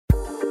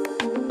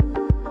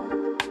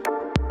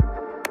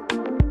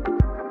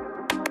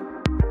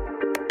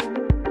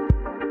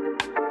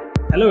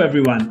Hello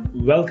everyone,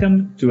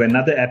 welcome to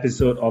another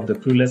episode of The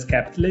Clueless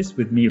Capitalist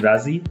with me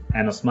Razi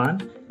and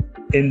Osman.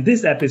 In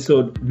this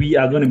episode, we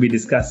are going to be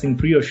discussing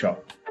PriyoShop.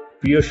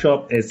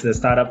 PriyoShop is a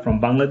startup from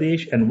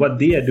Bangladesh, and what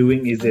they are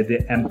doing is that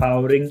they're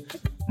empowering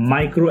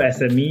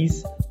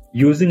micro-SMEs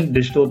using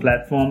digital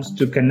platforms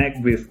to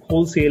connect with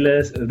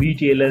wholesalers,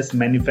 retailers,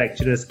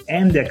 manufacturers,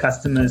 and their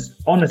customers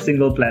on a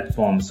single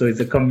platform. So it's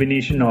a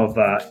combination of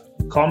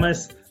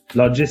commerce,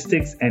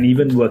 logistics, and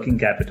even working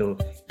capital.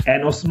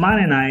 And Osman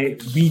and I,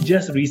 we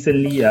just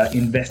recently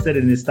invested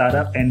in this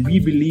startup, and we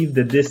believe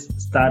that this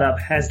startup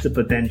has the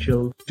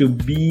potential to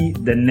be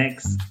the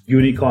next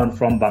unicorn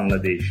from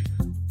Bangladesh.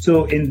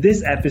 So in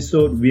this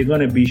episode, we're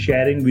going to be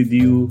sharing with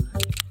you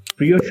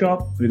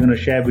PriyoShop. We're going to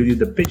share with you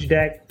the pitch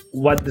deck,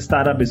 what the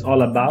startup is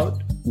all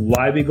about,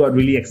 why we got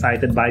really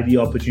excited by the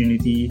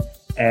opportunity,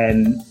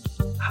 and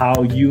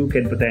how you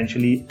can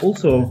potentially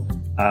also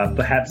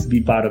perhaps be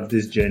part of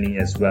this journey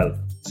as well.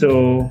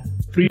 So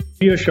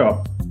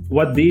PriyoShop,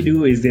 what they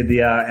do is that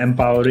they are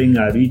empowering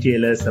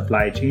retailers'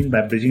 supply chain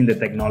by bridging the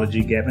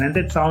technology gap. And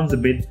that sounds a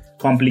bit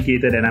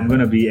complicated, and I'm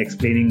going to be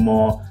explaining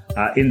more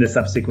in the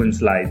subsequent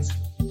slides.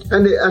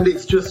 And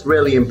it's just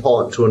really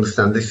important to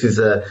understand this is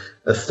a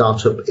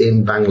startup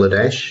in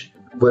Bangladesh.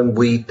 When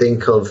we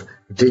think of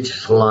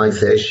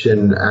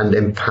digitalization and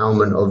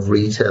empowerment of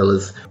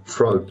retailers,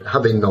 from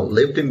having not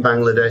lived in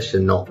Bangladesh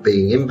and not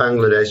being in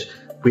Bangladesh,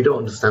 we don't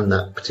understand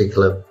that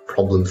particular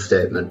problem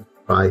statement,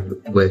 right?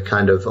 We're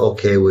kind of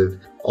okay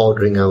with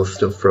ordering our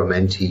stuff from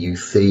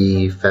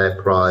NTUC,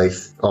 Fair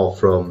Price, or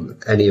from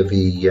any of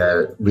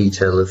the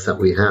retailers that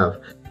we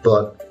have.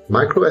 But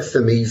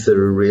micro-SMEs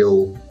are a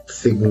real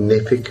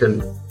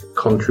significant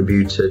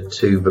contributor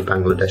to the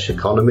Bangladesh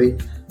economy,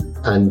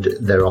 and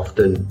they're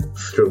often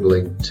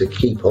struggling to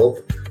keep up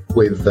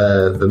with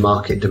the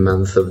market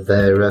demands of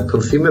their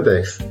consumer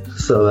base.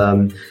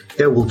 So,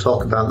 we'll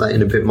talk about that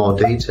in a bit more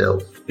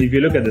detail. If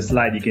you look at the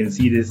slide, you can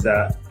see this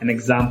an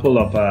example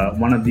of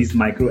one of these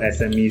micro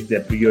SMEs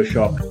that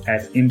PriyoShop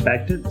has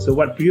impacted. So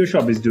what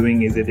PriyoShop is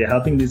doing is that they're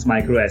helping these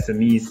micro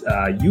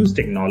SMEs use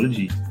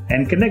technology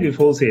and connect with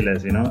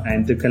wholesalers,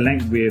 and to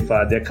connect with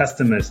their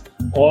customers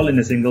all in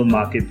a single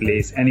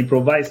marketplace. And it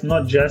provides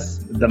not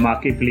just the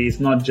marketplace,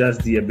 not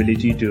just the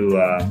ability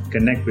to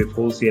connect with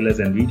wholesalers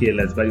and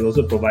retailers, but it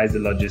also provides the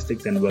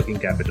logistics and working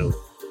capital.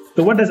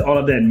 So what does all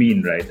of that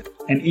mean, right?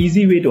 An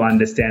easy way to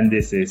understand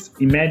this is,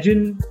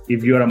 imagine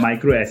if you're a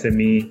micro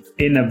SME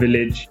in a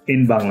village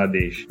in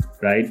Bangladesh,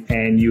 right?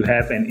 And you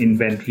have an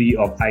inventory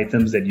of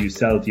items that you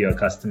sell to your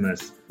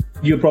customers.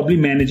 You're probably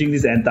managing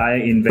this entire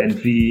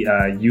inventory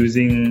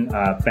using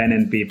pen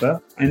and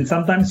paper. And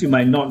sometimes you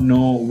might not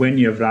know when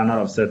you've run out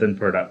of certain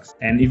products.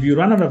 And if you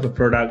run out of a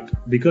product,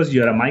 because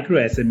you're a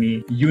micro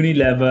SME,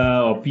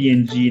 Unilever or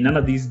P&G, none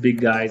of these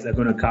big guys are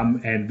going to come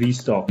and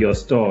restock your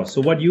store.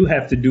 So what you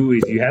have to do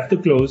is you have to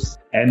close,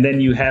 and then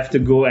you have to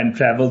go and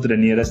travel to the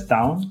nearest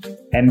town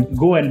and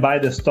go and buy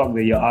the stock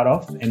that you're out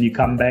of, and you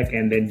come back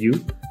and then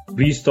you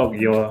restock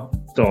your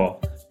store.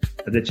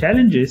 But the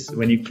challenge is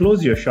when you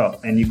close your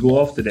shop and you go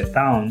off to that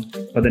town,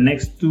 for the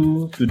next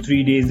 2 to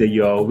 3 days that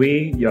you're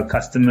away, your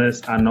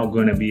customers are not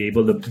going to be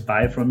able to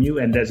buy from you,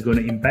 and that's going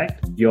to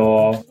impact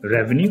your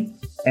revenue.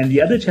 And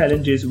the other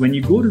challenge is when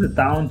you go to the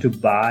town to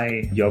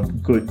buy your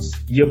goods,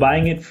 you're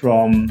buying it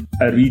from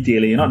a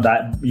retailer.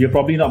 You're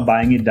probably not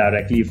buying it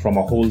directly from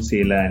a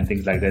wholesaler and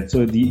things like that.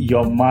 So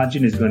your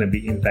margin is going to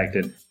be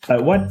impacted.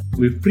 But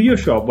with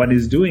PriyoShop, what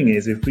it's doing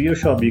is with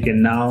PriyoShop, you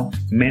can now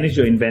manage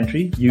your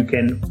inventory. You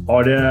can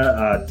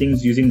order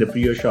things using the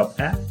PriyoShop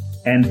app,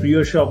 and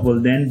PriyoShop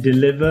will then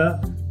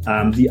deliver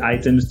the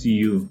items to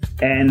you.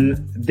 And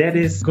that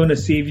is going to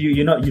save you.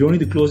 You don't need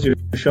to close your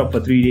shop for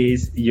 3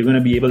 days. You're going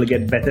to be able to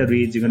get better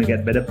rates. You're going to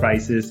get better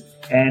prices.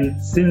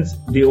 And since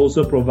they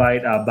also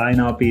provide buy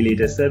now, pay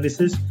later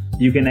services,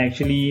 you can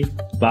actually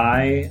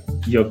buy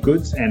your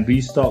goods and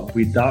restock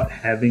without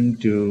having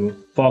to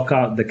fork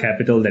out the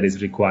capital that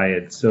is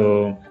required.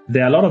 So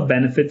there are a lot of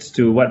benefits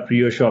to what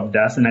PriyoShop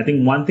does. And I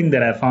think one thing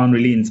that I found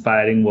really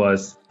inspiring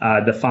was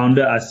the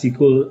founder,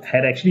 Asikul,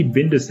 had actually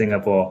been to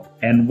Singapore.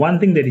 And one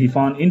thing that he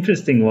found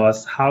interesting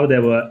was how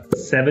there were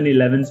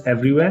 7-Elevens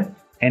everywhere.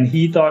 And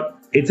he thought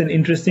it's an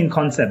interesting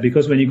concept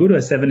because when you go to a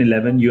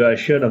 7-Eleven, you are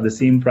assured of the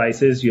same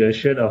prices, you're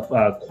assured of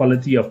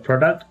quality of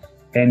product,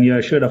 and you're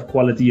assured of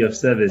quality of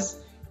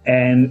service.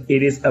 And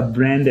it is a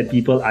brand that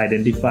people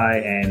identify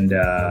and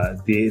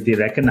they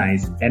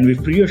recognize. And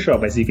with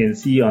PriyoShop, as you can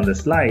see on the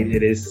slide,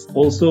 it is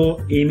also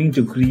aiming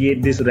to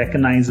create this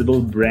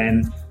recognizable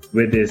brand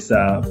with this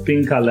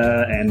pink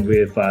color and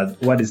with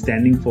what it's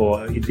standing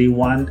for. They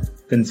want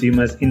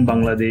consumers in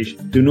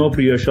Bangladesh to know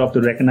PriyoShop,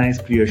 to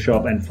recognize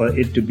PriyoShop, and for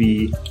it to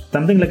be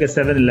something like a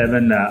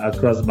 7-Eleven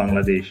across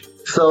Bangladesh.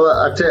 So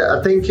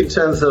I think in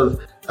terms of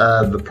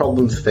the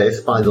problems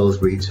faced by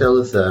those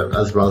retailers,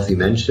 as Razi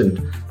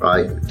mentioned,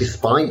 right,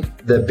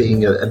 despite there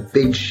being a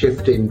big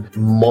shift in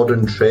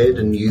modern trade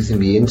and using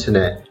the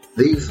internet,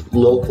 these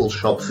local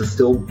shops are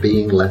still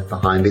being left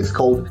behind. It's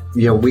called,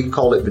 we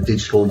call it the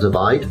digital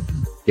divide,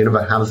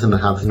 the haves and the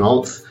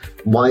have-nots.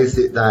 Why is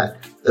it that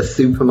a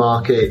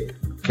supermarket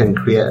can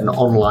create an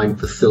online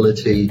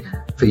facility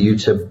for you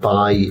to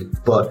buy.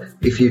 But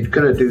if you're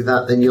going to do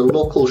that, then your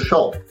local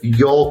shop,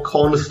 your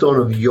cornerstone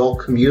of your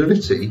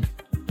community,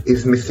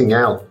 is missing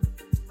out,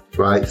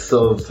 right?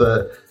 So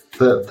for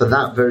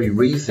that very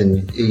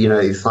reason,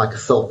 it's like a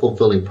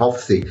self-fulfilling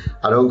prophecy.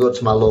 I don't go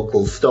to my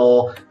local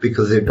store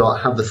because they don't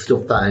have the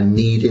stuff that I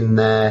need in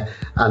there,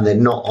 and they're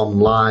not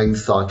online,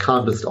 so I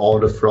can't just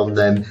order from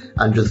them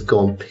and just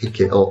go and pick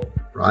it up,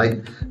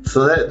 right?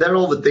 So they're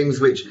all the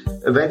things which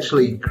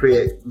eventually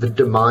create the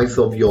demise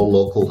of your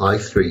local high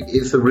street.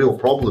 It's a real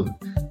problem.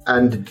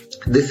 And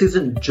this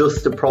isn't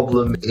just a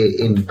problem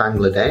in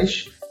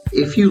Bangladesh.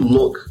 If you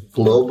look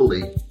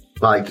globally,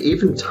 like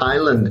even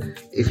Thailand,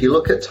 if you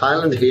look at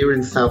Thailand here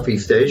in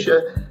Southeast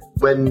Asia,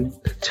 when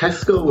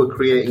Tesco were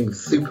creating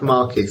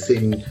supermarkets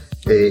in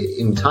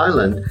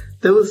Thailand,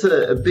 there was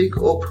a big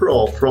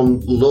uproar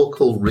from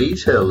local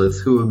retailers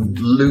who were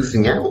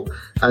losing out,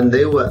 and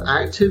they were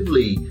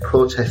actively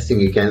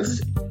protesting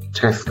against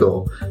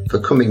Tesco for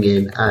coming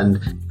in and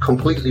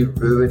completely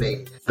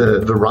ruining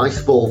the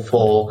rice bowl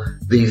for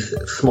these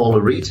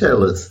smaller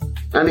retailers.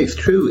 And it's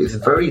true, it's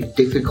very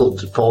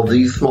difficult for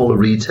these smaller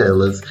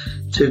retailers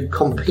to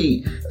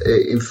compete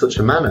in such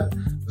a manner.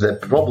 The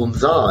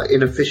problems are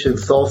inefficient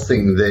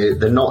sourcing.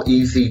 They're not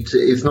easy to.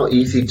 It's not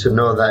easy to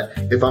know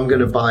that if I'm going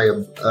to buy a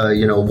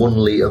 1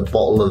 litre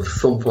bottle of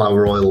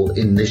sunflower oil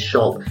in this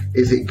shop,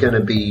 is it going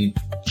to be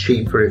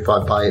cheaper if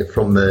I buy it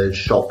from the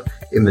shop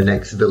in the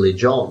next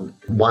village on?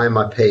 Why am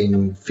I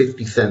paying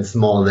 50 cents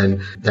more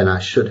than I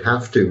should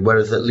have to?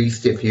 Whereas at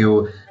least if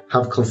you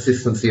have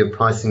consistency of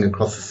pricing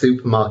across the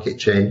supermarket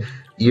chain,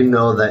 you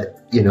know that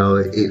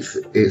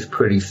it's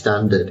pretty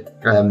standard.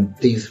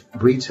 These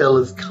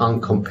retailers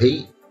can't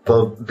compete,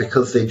 but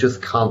because they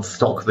just can't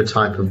stock the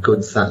type of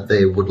goods that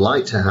they would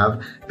like to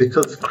have,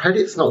 because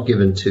credit's not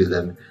given to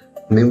them.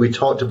 I mean, we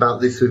talked about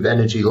this with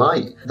Energy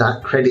Light.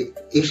 That credit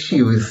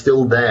issue is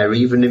still there,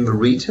 even in the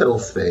retail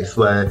space,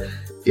 where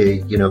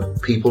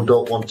people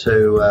don't want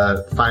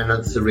to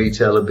finance the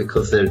retailer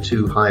because they're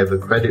too high of a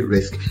credit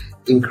risk,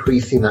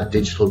 increasing that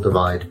digital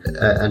divide.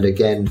 And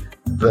again,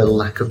 the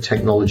lack of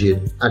technology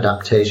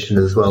adaptation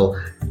as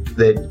well.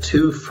 They're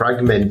too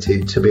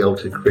fragmented to be able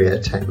to create a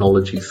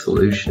technology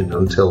solution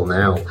until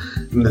now.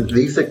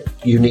 These are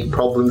unique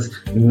problems,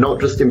 not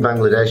just in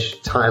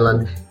Bangladesh,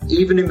 Thailand,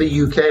 even in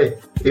the UK.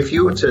 If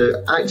you were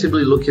to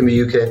actively look in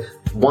the UK,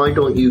 why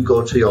don't you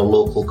go to your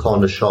local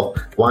corner shop?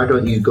 Why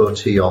don't you go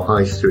to your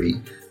high street?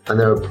 And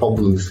there are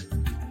problems.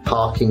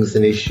 Parking's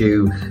an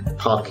issue,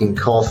 parking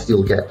costs,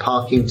 you'll get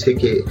parking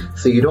ticket,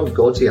 so you don't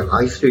go to your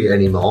high street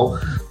anymore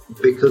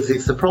because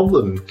it's a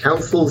problem.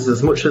 Councils,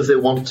 as much as they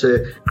want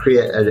to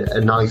create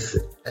a nice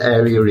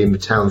area in the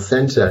town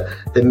centre,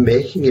 they're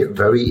making it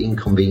very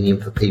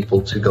inconvenient for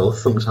people to go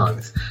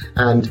sometimes.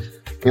 And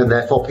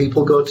therefore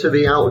people go to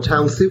the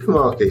out-of-town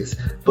supermarkets.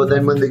 But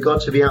then when they go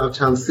to the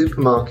out-of-town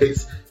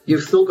supermarkets,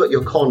 you've still got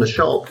your corner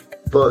shop.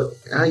 But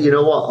you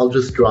know what? I'll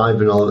just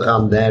drive and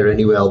I'm there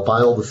anyway. I'll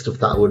buy all the stuff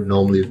that I would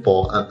normally have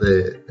bought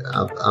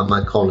at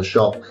my corner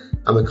shop.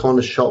 And the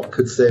corner shop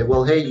could say,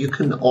 well, hey, you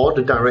can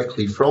order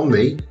directly from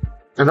me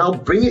and I'll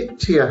bring it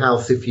to your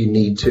house if you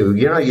need to.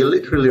 You're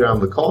literally around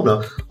the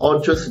corner,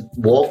 or just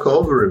walk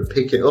over and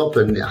pick it up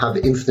and have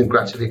instant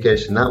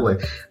gratification that way.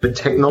 But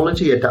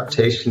technology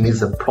adaptation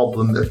is a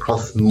problem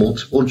across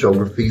multiple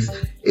geographies.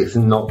 It's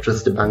not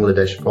just a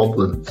Bangladesh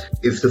problem.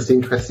 It's just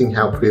interesting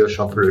how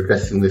PriyoShop are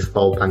addressing this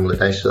for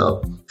Bangladesh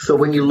though. So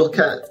when you look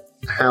at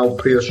how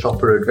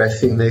PriyoShop are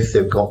addressing this,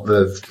 they've got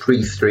the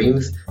 3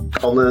 streams: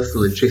 commerce,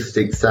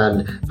 logistics,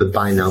 and the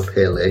buy now,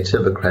 pay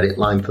later, the credit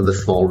line for the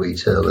small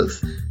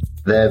retailers.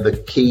 They're the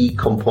key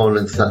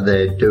components that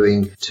they're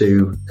doing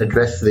to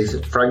address this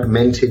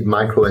fragmented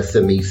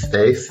micro-SME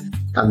space,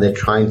 and they're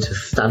trying to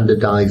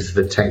standardize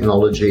the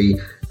technology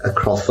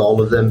across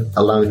all of them,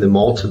 allowing them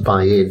all to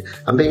buy in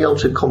and being able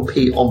to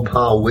compete on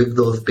par with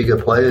those bigger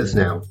players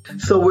now.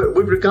 So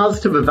with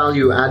regards to the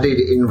value added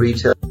in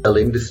retail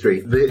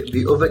industry,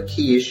 the other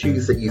key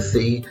issues that you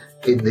see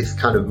in this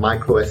kind of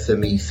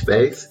micro-SME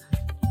space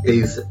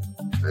is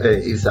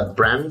that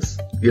brands,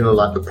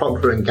 like the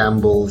Procter &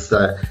 Gamble's,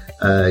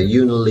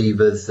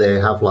 Unilever's, they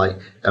have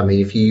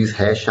if you use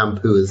hair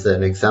shampoo as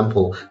an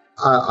example,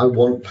 I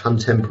want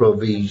Pantempro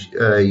V,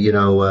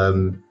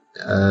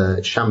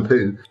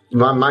 shampoo.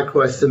 My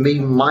micro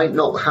SME might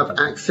not have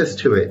access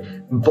to it,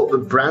 but the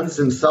brands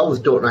themselves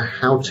don't know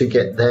how to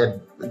get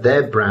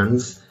their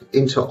brands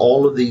into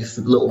all of these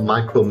little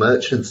micro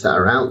merchants that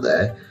are out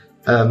there,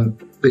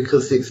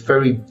 because it's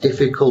very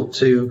difficult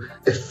to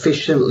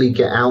efficiently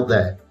get out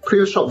there.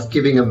 PriyoShop's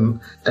giving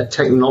them a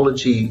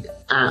technology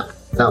app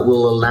that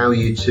will allow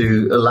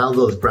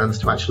those brands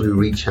to actually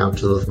reach out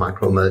to those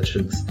micro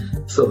merchants.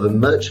 So the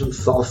merchant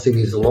sourcing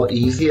is a lot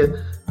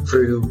easier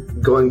through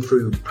going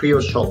through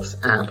PriyoShop's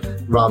app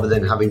rather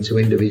than having to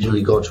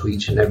individually go to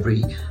each and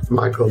every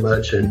micro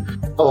merchant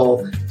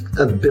or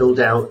build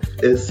out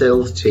a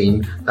sales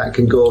team that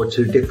can go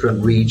to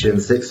different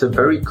regions. It's a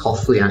very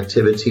costly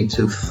activity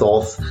to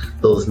source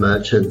those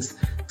merchants.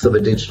 So the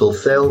digital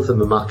sales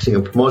and the marketing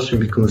and promotion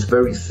becomes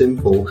very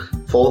simple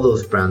for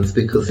those brands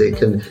because they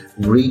can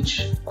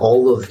reach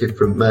all those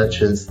different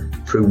merchants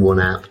through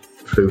one app,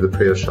 through the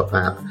PriyoShop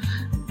app.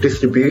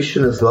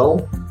 Distribution as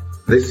well.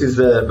 This is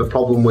the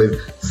problem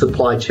with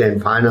supply chain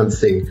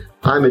financing.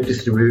 I'm a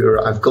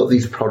distributor, I've got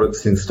these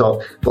products in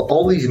stock, but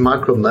all these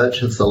micro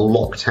merchants are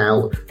locked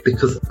out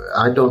because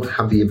I don't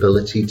have the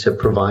ability to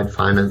provide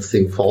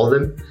financing for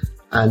them.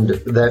 And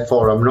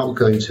therefore, I'm not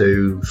going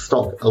to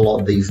stock a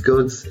lot of these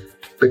goods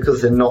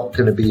because they're not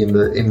going to be in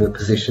the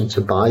position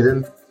to buy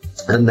them.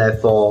 And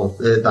therefore,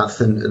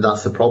 that's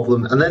a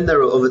problem. And then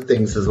there are other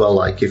things as well,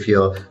 like if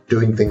you're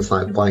doing things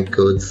like white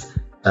goods,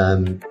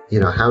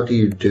 how do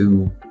you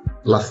do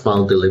last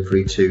mile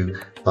delivery to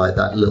like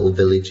that little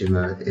village in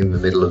the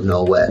middle of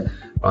nowhere,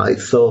 right?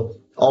 So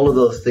all of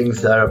those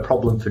things are a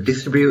problem for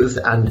distributors,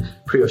 and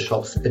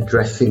PriyoShop's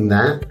addressing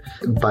that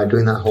by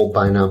doing that whole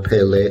buy now,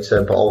 pay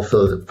later, but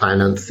also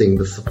financing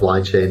the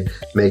supply chain,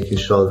 making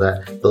sure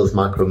that those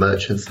micro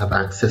merchants have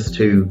access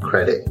to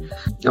credit.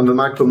 And the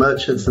micro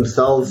merchants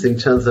themselves, in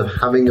terms of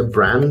having a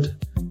brand,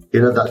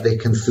 that they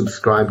can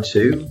subscribe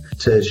to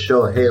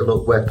show, hey,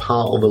 look, we're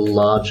part of a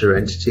larger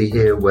entity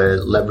here. We're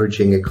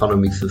leveraging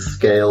economies of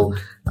scale,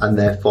 and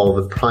therefore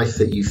the price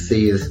that you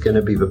see is going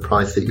to be the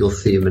price that you'll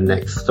see in the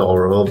next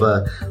store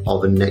over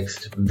or the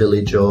next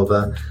village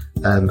over.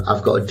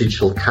 I've got a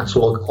digital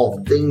catalogue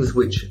of things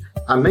which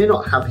I may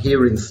not have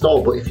here in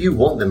store, but if you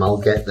want them, I'll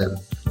get them.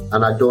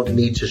 And I don't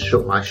need to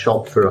shut my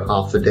shop for a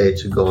half a day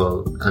to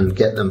go and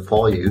get them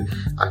for you.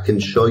 I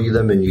can show you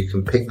them and you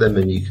can pick them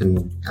and you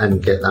can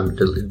get them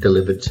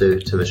delivered to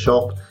the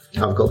shop.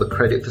 I've got the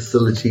credit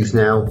facilities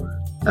now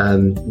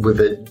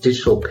with a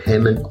digital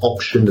payment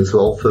option as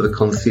well for the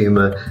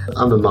consumer,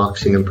 and the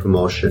marketing and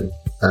promotion.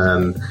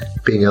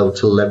 Being able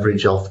to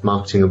leverage off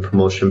marketing and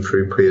promotion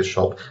through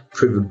PriyoShop,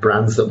 through the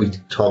brands that we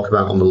talk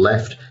about on the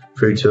left,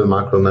 through to the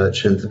micro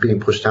merchants, being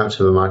pushed out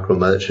to the micro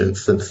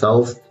merchants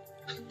themselves.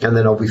 And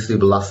then obviously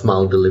the last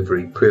mile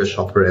delivery,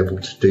 PriyoShop are able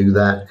to do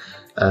that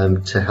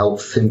to help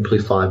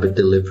simplify the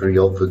delivery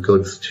of the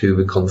goods to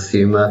the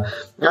consumer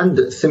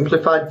and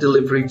simplified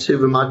delivery to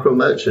the micro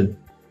merchant.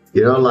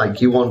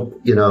 Like you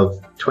want,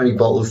 20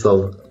 bottles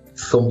of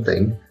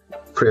something,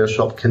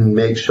 PriyoShop can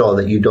make sure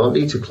that you don't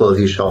need to close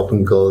your shop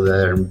and go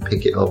there and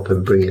pick it up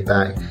and bring it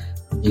back.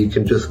 You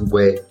can just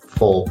wait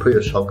for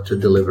PriyoShop to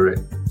deliver it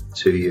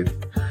to you.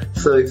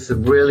 So it's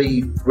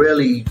really,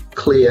 really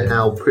clear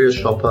how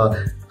PriyoShop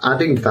are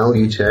adding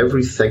value to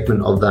every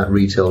segment of that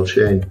retail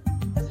chain.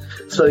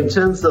 So in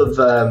terms of,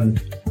 the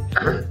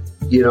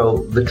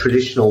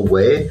traditional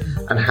way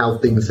and how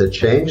things are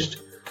changed,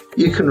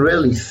 you can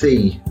really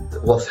see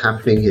what's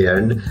happening here.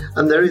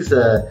 And there is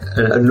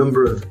a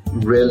number of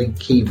really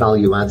key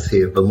value adds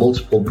here. The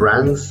multiple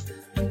brands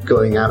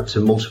going out to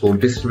multiple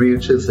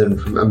distributors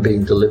and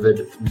being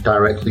delivered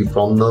directly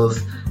from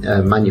those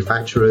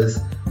manufacturers.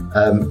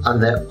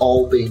 And they're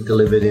all being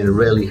delivered in a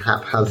really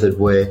haphazard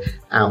way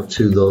out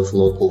to those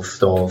local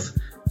stores,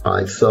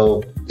 right?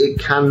 So it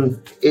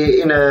can,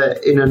 in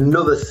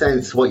another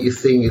sense, what you're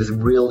seeing is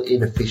real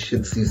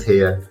inefficiencies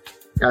here.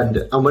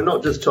 And we're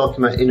not just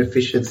talking about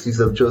inefficiencies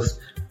of just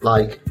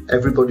like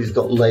everybody's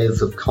got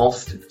layers of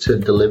cost to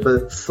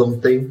deliver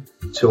something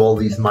to all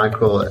these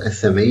micro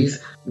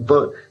SMEs,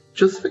 but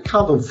just the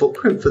carbon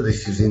footprint for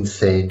this is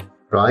insane,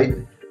 right?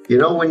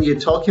 When you're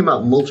talking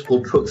about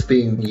multiple trucks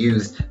being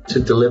used to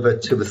deliver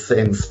to the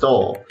same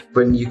store,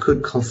 when you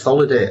could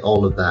consolidate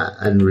all of that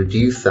and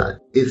reduce that,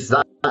 it's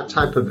that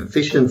type of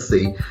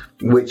efficiency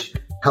which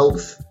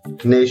helps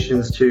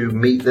nations to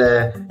meet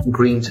their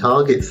green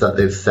targets that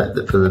they've set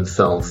for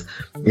themselves,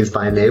 is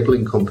by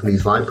enabling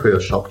companies like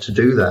PriyoShop to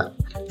do that.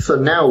 So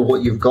now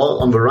what you've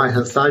got on the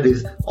right-hand side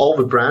is all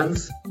the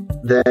brands,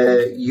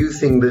 they're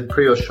using the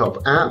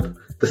PriyoShop app,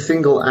 the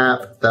single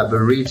app that the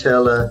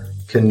retailer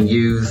can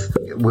use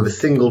with a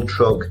single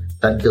truck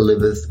that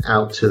delivers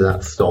out to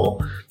that store.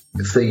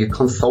 So you're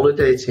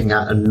consolidating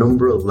at a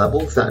number of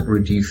levels. That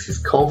reduces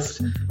cost,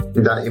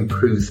 that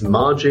improves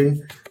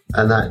margin,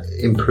 and that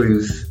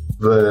improves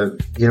the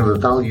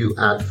value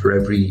add for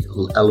every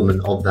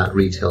element of that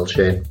retail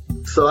chain.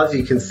 So as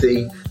you can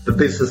see, the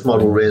business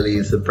model really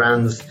is the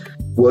brands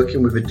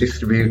working with the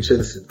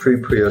distributors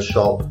through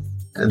PriyoShop,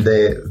 and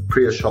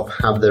PriyoShop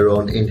have their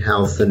own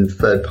in-house and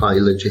third-party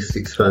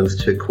logistics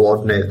firms to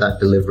coordinate that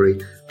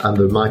delivery, and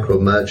the micro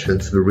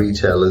merchants, the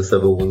retailers, are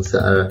the ones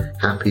that are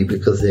happy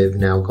because they've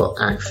now got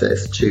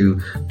access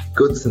to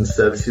goods and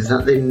services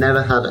that they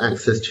never had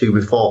access to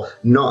before,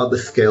 not at the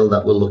scale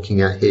that we're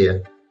looking at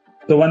here.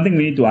 So one thing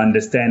we need to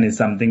understand is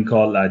something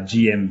called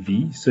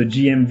GMV. So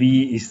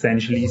GMV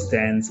essentially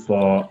stands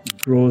for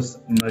gross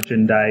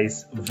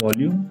merchandise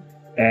volume.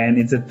 And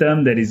it's a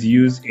term that is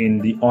used in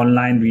the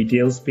online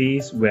retail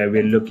space where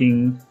we're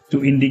looking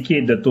to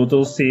indicate the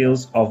total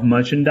sales of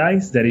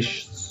merchandise that is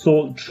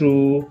sold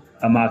through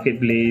a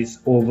marketplace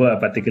over a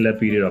particular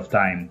period of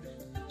time.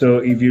 So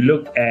if you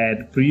look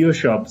at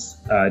PriyoShop's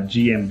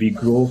GMV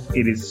growth,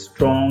 it is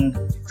strong,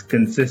 it's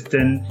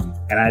consistent,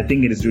 and I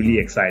think it is really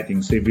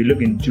exciting. So if you look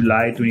in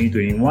July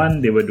 2021,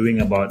 they were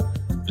doing about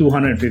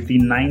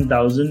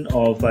 259,000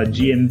 of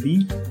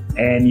GMV.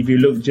 And if you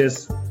look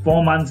just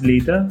 4 months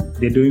later,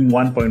 they're doing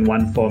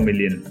 1.14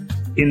 million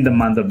in the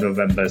month of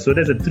November. So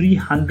there's a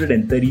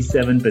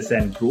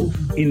 337% growth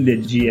in the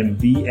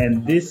GMV.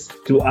 And this,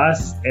 to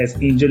us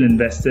as angel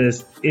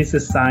investors, is a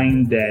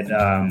sign that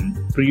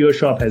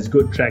PriyoShop has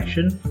good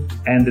traction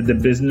and that the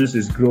business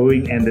is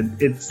growing, and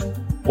that it's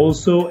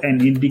also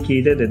an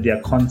indicator that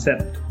their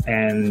concept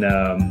and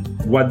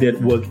what they're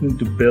working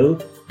to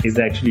build is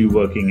actually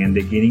working and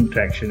they're gaining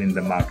traction in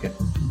the market.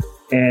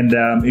 And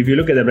if you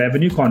look at the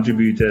revenue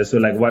contributors, so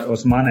like what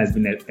Osman has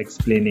been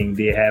explaining,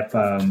 they have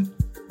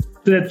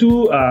so there are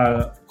two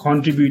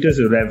contributors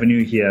to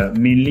revenue here.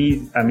 Mainly,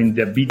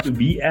 the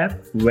B2B app,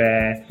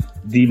 where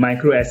the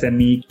micro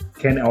SME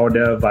can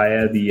order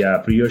via the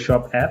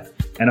PriyoShop app.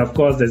 And of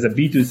course, there's a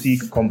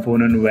B2C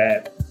component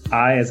where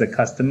I, as a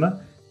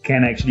customer,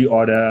 can actually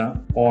order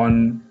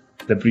on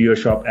the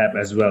PriyoShop app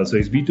as well. So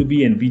it's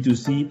B2B and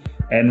B2C,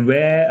 and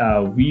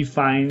where we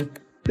find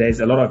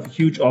there's a lot of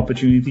huge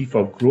opportunity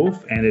for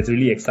growth, and it's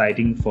really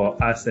exciting for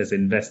us as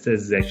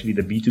investors is actually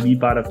the B2B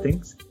part of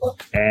things.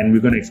 And we're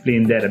going to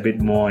explain that a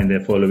bit more in the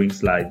following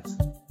slides.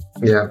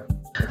 Yeah.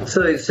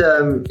 So it's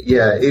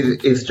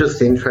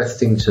just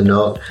interesting to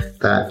note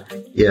that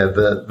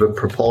the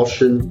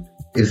proportion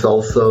is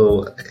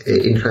also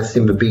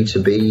interesting, the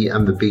B2B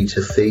and the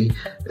B2C.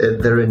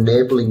 They're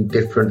enabling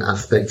different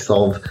aspects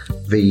of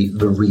the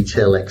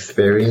retail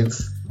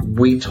experience.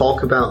 We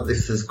talk about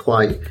this as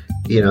quite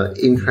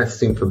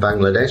interesting for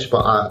Bangladesh,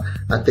 but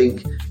I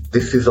think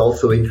this is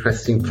also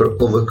interesting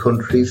for other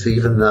countries,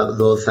 even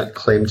those that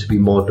claim to be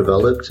more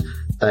developed,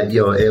 that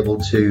you're able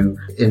to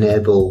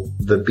enable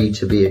the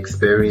B2B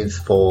experience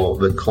for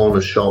the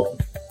corner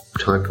shop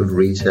type of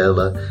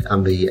retailer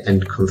and the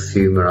end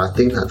consumer. I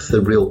think that's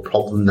the real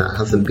problem that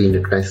hasn't been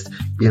addressed,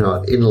 in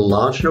a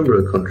large number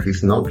of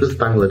countries, not just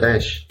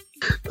Bangladesh.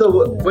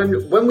 So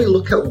when we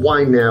look at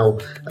why now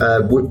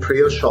with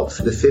PriyoShop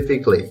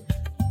specifically,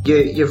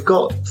 you've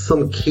got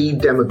some key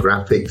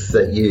demographics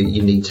that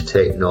you need to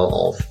take note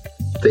of.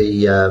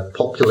 The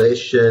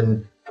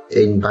population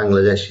in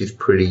Bangladesh is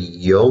pretty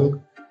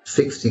young.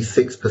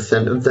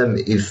 66% of them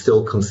is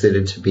still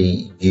considered to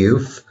be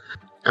youth.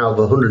 Out of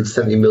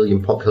 170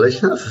 million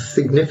population, that's a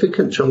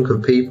significant chunk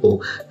of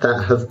people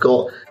that have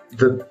got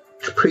the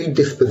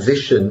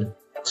predisposition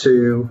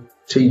to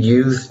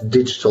use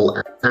digital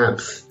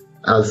apps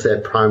as their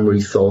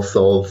primary source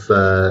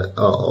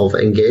of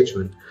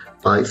engagement.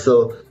 Right?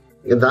 So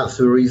that's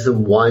the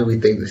reason why we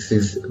think this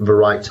is the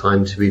right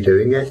time to be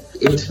doing it.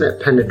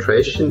 Internet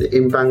penetration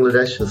in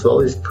Bangladesh as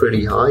well is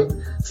pretty high.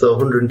 So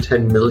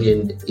 110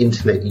 million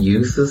internet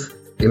users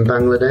in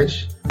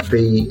Bangladesh.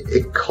 The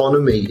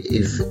economy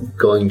is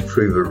going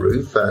through the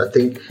roof. I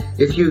think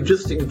if you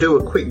just do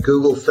a quick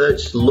Google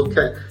search, look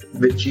at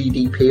the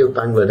GDP of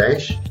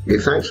Bangladesh,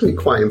 it's actually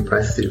quite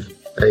impressive.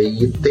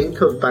 You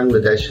think of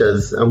Bangladesh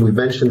as, and we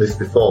mentioned this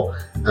before,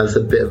 as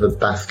a bit of a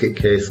basket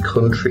case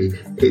country.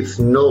 It's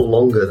no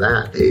longer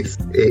that.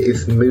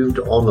 It's moved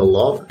on a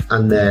lot,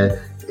 and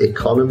their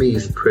economy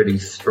is pretty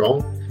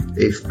strong.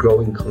 It's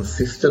growing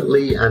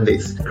consistently, and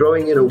it's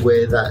growing in a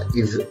way that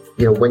is,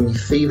 when you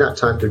see that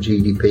type of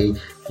GDP,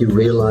 you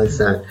realize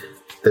that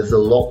there's a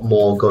lot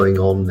more going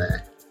on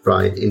there,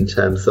 right? In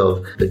terms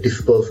of the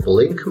disposable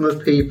income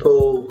of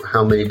people,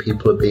 how many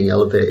people are being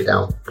elevated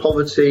out of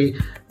poverty,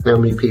 how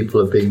many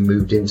people are being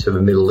moved into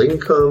the middle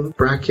income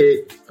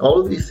bracket. All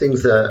of these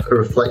things are a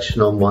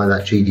reflection on why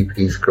that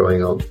GDP is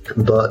growing on.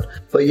 But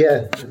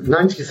yeah,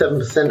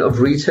 97% of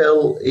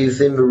retail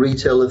is in the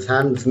retailer's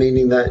hands,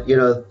 meaning that,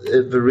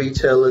 the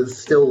retailer's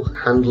still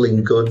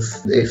handling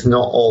goods. It's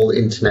not all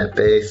internet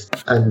based,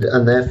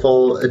 and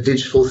therefore a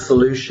digital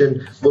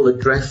solution will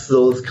address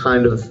those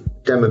kind of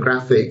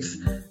demographics.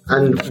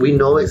 And we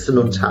know it's an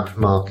untapped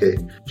market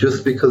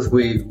just because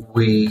we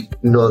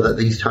know that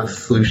these types of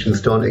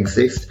solutions don't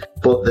exist.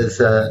 But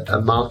there's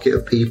a market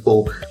of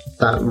people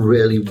that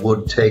really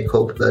would take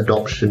up the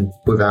adoption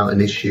without an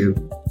issue.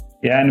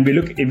 Yeah, and if you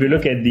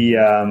look at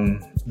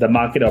the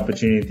market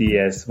opportunity,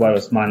 as what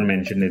Osman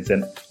mentioned, it's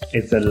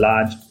a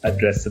large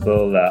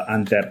addressable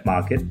untapped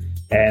market.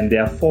 And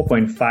there are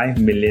 4.5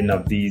 million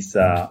of these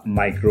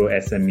micro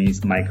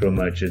SMEs, micro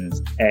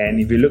merchants. And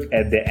if you look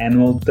at the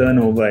annual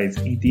turnover, it's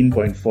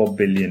 18.4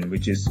 billion,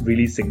 which is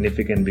really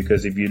significant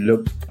because if you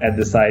look at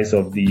the size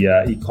of the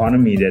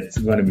economy that's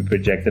going to be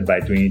projected by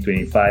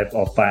 2025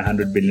 of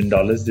 $500 billion,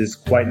 this is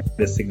quite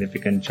a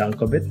significant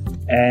chunk of it.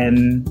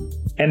 And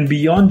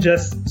beyond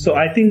so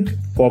I think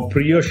for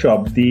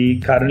PriyoShop, they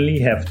currently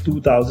have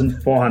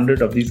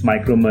 2,400 of these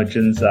micro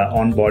merchants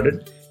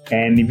onboarded.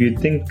 And if you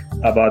think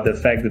about the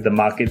fact that the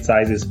market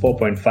size is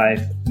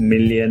 4.5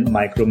 million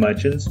micro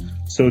merchants,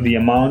 so the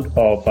amount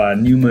of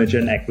new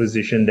merchant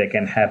acquisition that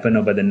can happen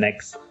over the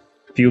next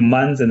few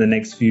months and the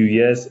next few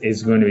years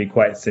is going to be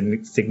quite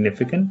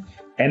significant.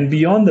 And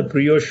beyond the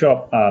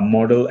PriyoShop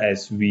model,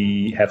 as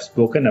we have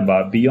spoken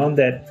about, beyond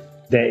that,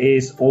 there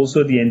is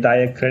also the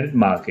entire credit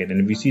market.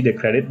 And we see the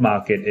credit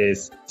market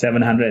is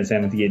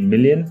 778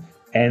 million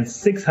and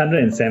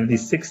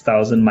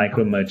 676,000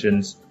 micro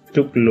merchants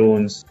took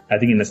loans, I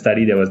think in a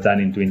study that was done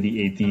in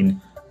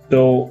 2018.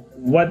 So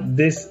what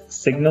this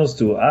signals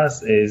to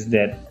us is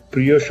that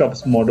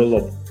PriyoShop's model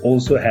of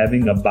also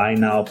having a buy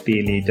now,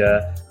 pay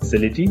later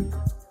facility,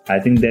 I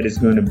think that is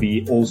going to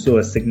be also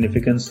a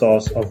significant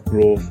source of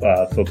growth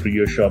for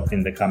PriyoShop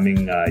in the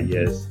coming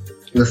years.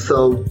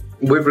 So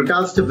with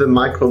regards to the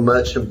micro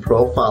merchant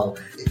profile,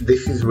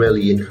 this is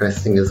really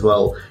interesting as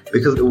well,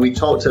 because we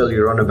talked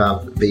earlier on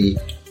about the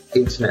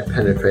internet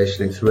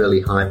penetration. It's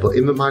really high, but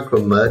in the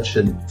micro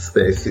merchant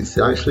space, it's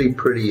actually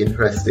pretty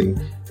interesting.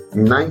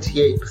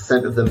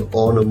 98% of them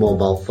own a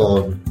mobile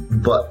phone,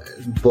 but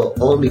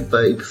only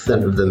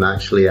 30% of them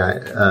actually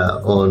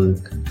own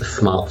a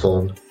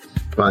smartphone.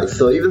 Right,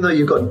 so even though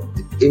you've got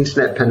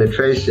internet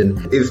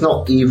penetration, it's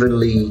not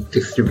evenly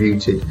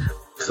distributed.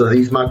 So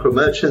these micro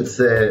merchants,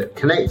 they're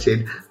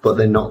connected, but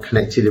they're not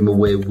connected in the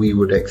way we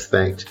would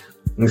expect.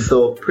 And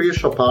so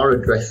PriyoShop are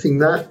addressing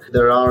that.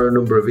 There are a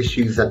number of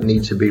issues that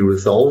need to be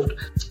resolved.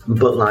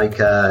 But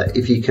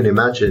if you can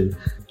imagine,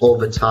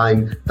 over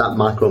time, that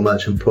micro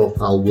merchant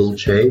profile will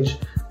change.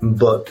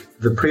 But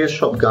the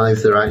PriyoShop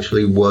guys are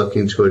actually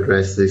working to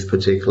address this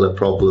particular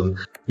problem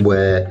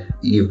where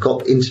you've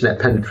got internet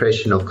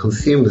penetration of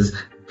consumers,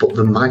 but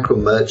the micro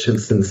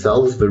merchants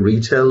themselves, the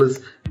retailers,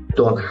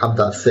 don't have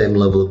that same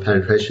level of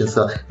penetration.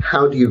 So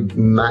how do you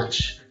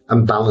match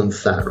and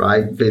balance that,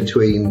 right,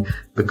 between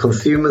the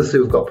consumers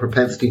who've got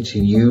propensity to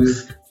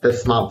use their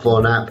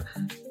smartphone app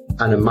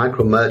and a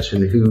micro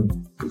merchant who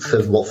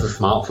says, what's a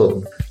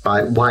smartphone,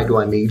 right? Why do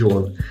I need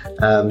one?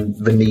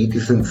 The need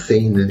isn't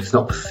seen and it's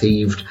not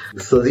perceived.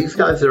 So these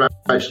guys are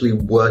actually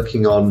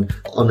working on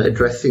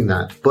addressing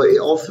that. But it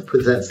also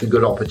presents a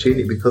good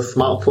opportunity because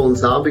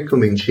smartphones are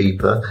becoming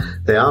cheaper.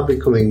 They are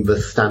becoming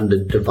the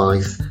standard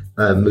device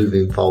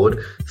moving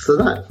forward. So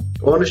that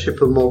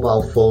ownership of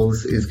mobile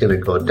phones is going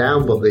to go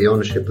down, but the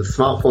ownership of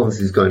smartphones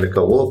is going to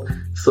go up.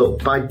 So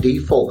by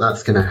default,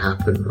 that's going to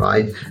happen,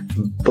 right?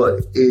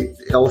 But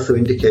it also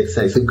indicates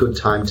that it's a good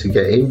time to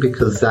get in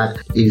because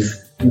that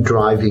is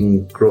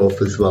driving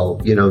growth as well.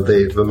 You know,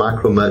 the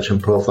micro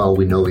merchant profile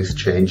we know is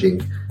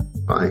changing,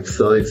 right?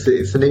 So it's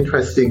an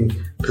interesting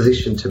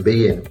position to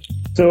be in.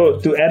 So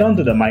to add on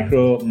to the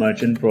micro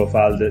merchant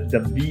profile,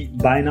 the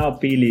buy now,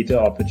 pay later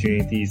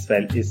opportunity is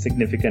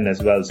significant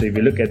as well. So if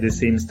you look at the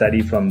same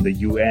study from the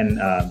UN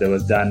that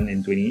was done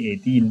in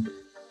 2018,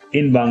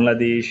 in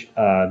Bangladesh,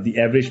 the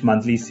average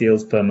monthly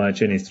sales per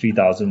merchant is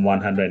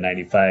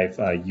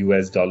 $3,195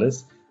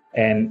 US,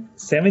 and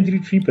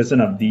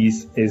 73% of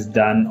these is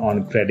done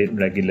on credit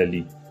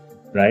regularly,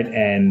 right?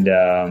 And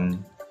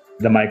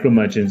the micro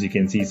merchants, you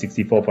can see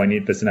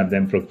 64.8% of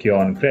them procure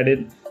on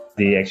credit.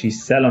 They actually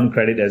sell on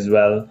credit as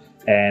well,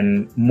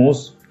 and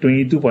most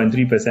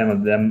 22.3%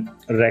 of them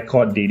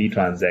record daily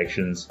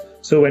transactions.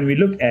 So when we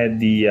look at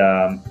the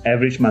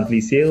average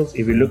monthly sales,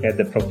 if we look at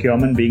the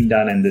procurement being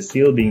done and the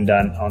sale being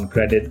done on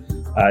credit,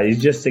 it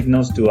just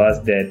signals to us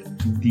that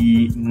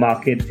the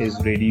market is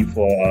ready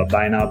for a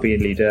buy now, pay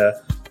later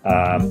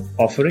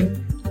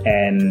offering.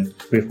 And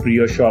with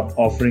PriyoShop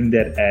offering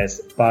that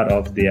as part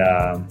of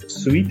their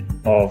suite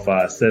of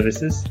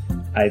services,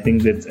 I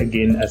think that's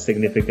again a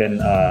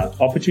significant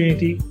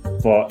opportunity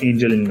for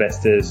angel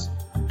investors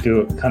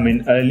to come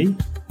in early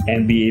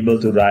and be able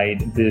to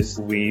ride this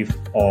wave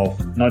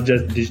of not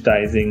just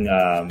digitizing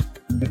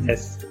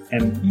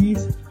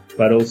SMEs,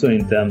 but also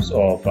in terms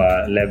of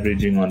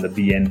leveraging on the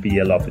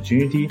BNPL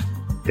opportunity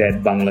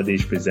that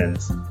Bangladesh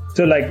presents.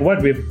 So like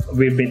what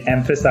we've been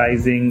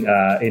emphasizing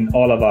in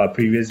all of our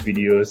previous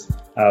videos,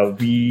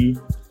 we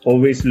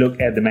always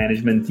look at the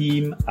management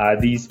team. Are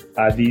these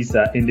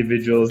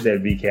individuals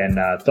that we can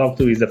talk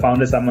to? Is the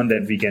founder someone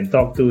that we can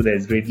talk to that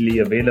is readily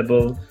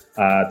available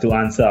to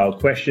answer our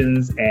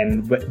questions?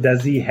 And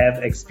does he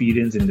have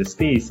experience in the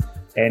space?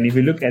 And if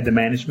we look at the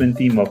management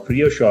team of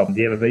PriyoShop,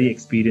 they have a very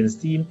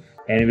experienced team.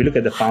 And if we look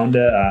at the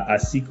founder,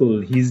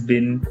 Asikul, he's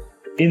been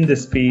in the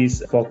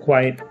space for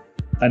quite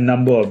a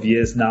number of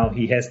years now.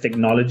 He has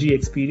technology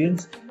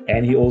experience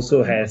and he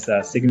also has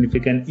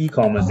significant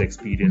e-commerce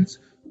experience,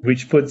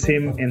 which puts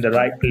him in the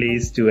right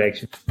place to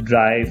actually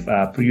drive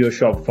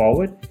PriyoShop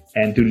forward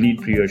and to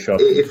lead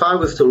PriyoShop. If I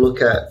was to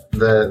look at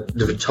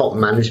the top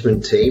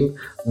management team,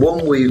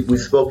 one, we've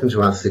spoken to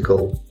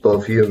Asikul,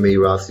 both you and me,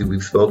 Rasi,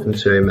 we've spoken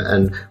to him,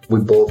 and we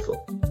both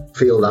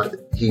feel that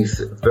he's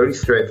very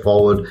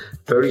straightforward,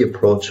 very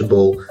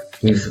approachable.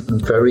 He's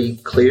very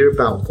clear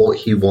about what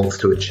he wants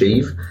to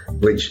achieve,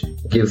 which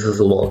gives us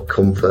a lot of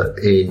comfort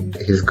in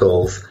his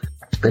goals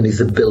and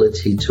his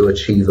ability to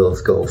achieve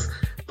those goals.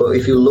 But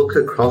if you look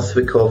across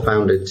the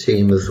co-founder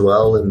team as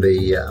well and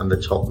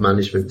the top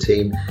management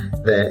team,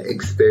 their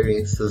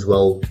experience as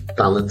well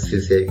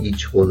balances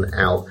each one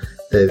out.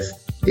 There's,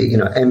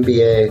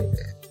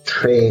 MBA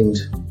trained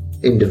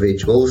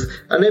individuals,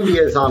 and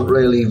MBAs aren't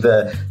really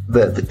the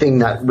thing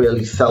that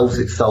really sells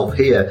itself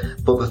here,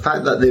 but the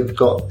fact that they've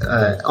got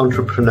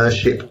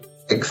entrepreneurship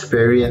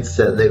experience,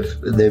 that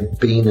they've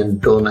been and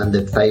done and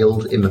they've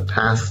failed in the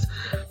past,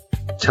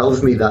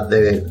 tells me that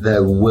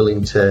they're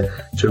willing to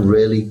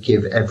really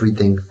give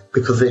everything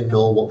because they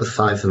know what the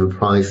size of a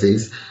prize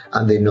is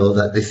and they know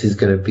that this is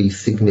going to be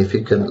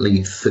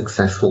significantly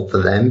successful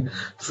for them.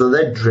 So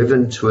they're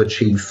driven to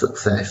achieve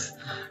success,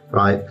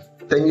 right?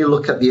 Then you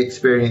look at the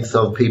experience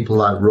of people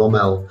like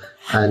Rommel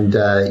and,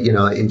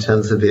 in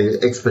terms of the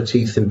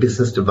expertise in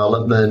business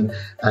development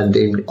and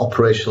in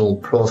operational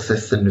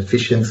process and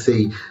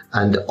efficiency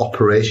and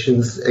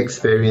operations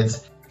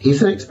experience.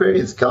 He's an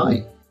experienced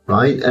guy,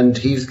 right? And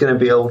he's going to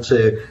be able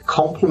to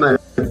complement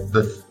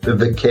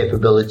the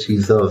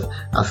capabilities of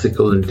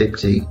Asikul and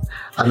Dipti.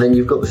 And then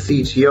you've got the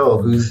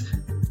CTO who's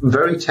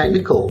very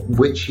technical,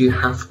 which you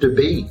have to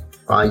be,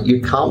 right?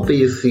 You can't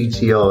be a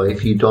CTO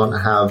if you don't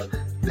have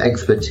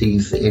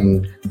expertise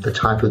in the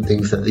type of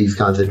things that these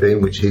guys are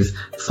doing, which is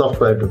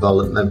software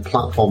development,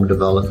 platform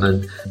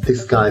development.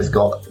 This guy's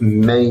got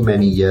many,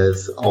 many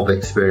years of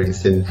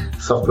experience in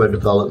software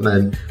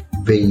development,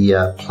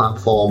 the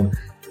platform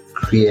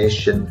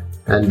creation,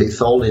 and it's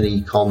all in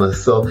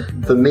e-commerce. So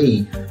for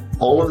me,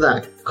 all of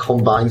that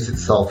combines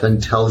itself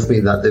and tells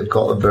me that they've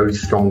got a very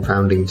strong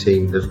founding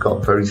team. They've got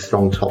a very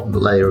strong top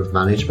layer of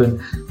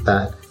management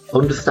that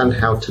understand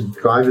how to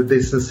drive a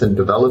business and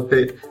develop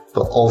it,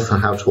 but also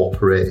how to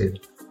operate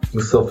it.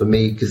 And so for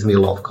me, it gives me a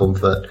lot of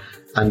comfort.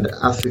 And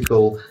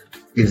Asikul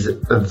is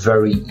a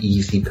very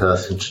easy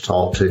person to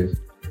talk to.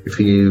 If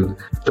you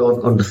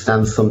don't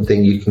understand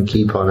something, you can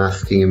keep on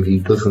asking him. He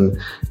doesn't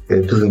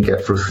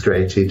get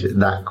frustrated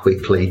that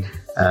quickly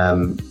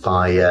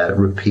by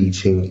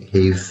repeating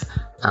his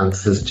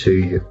answers to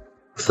you.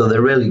 So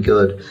they're really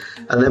good.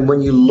 And then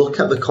when you look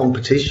at the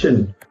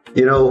competition,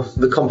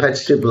 the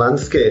competitive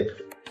landscape,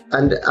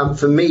 and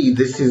for me,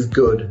 this is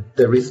good.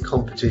 There is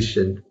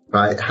competition,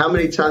 right? How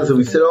many times have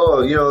we said,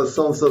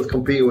 so-and-so's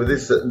competing with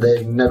this,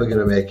 they're never going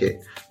to make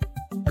it.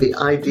 The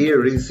idea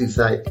is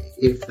that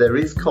if there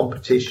is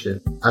competition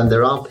and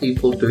there are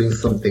people doing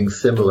something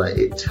similar,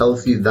 it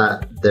tells you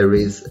that there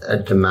is a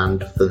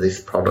demand for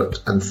this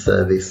product and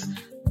service.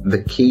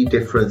 The key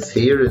difference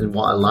here and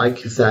what I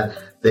like is that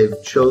they've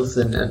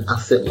chosen an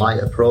asset-light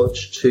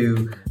approach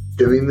to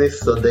doing this,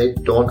 so they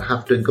don't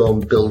have to go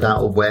and build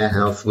out a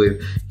warehouse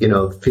with,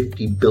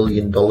 $50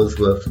 billion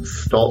worth of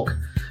stock.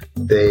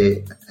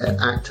 They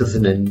act as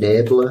an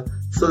enabler.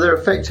 So they're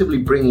effectively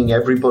bringing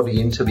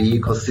everybody into the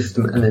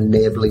ecosystem and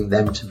enabling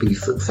them to be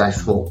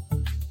successful,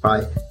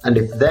 right? And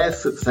if they're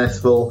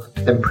successful,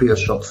 then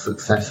PriyoShop's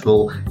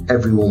successful.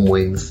 Everyone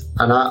wins.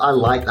 And I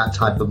like that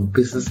type of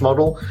business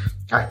model.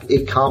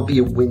 It can't be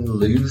a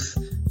win-lose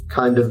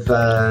kind of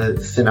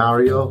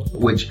scenario,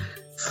 which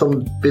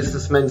some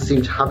businessmen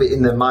seem to have it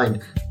in their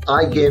mind.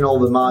 I gain all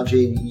the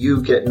margin,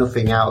 you get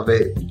nothing out of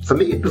it. For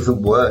me, it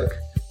doesn't work,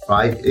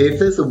 right? If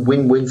there's a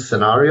win-win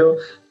scenario,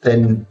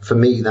 then for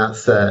me,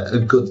 that's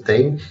a good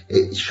thing.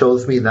 It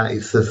shows me that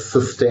it's a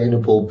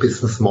sustainable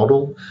business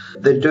model.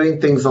 They're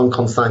doing things on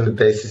consignment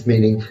basis,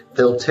 meaning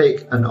they'll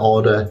take an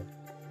order,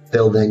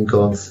 they'll then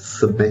go and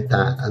submit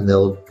that, and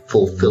they'll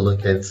fulfill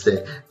against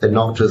it. They're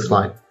not just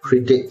like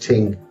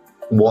predicting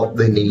what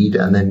they need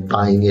and then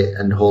buying it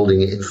and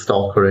holding it in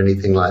stock or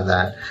anything like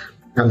that.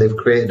 And they've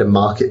created a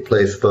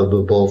marketplace for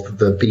both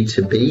the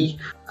B2B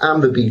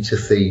and the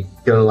B2C,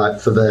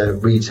 like for the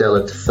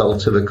retailer to sell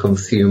to the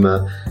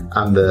consumer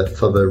and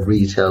for the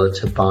retailer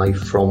to buy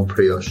from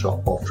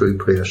PriyoShop or through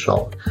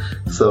PriyoShop.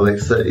 So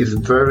it's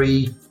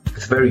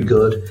very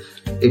good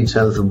in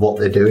terms of what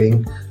they're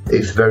doing.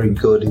 It's very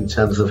good in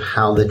terms of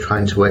how they're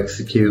trying to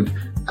execute.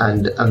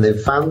 And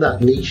they've found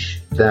that niche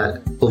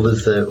that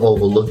others are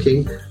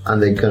overlooking,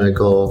 and they're going to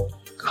go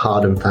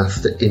hard and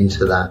fast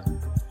into that,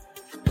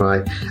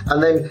 right?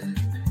 And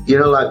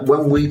then,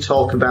 when we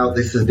talk about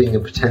this as being a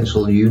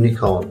potential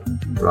unicorn,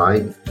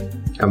 right?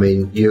 I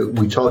mean,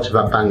 we talked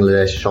about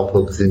Bangladesh, shop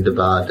hubs in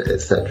Dabad,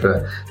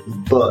 etc.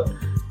 But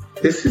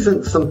this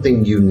isn't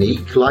something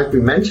unique. Like we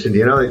mentioned,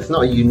 it's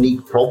not a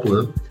unique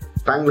problem.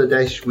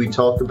 Bangladesh we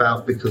talk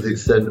about because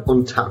it's an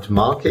untapped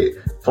market.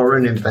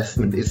 Foreign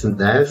investment isn't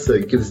there, so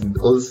it gives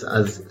us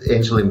as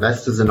angel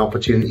investors an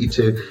opportunity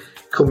to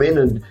come in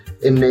and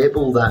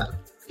enable that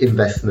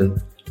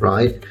investment,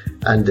 right?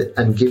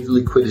 And give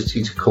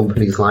liquidity to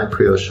companies like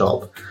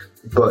PriyoShop.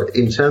 But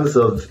in terms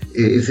of,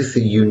 is this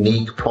a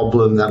unique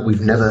problem that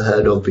we've never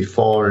heard of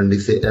before, and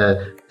is it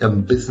a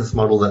business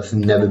model that's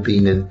never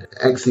been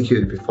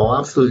executed before?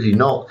 Absolutely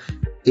not.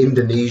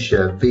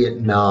 Indonesia,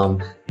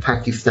 Vietnam,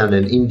 Pakistan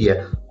and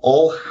India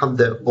all have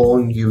their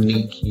own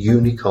unique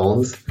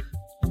unicorns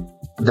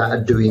that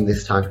are doing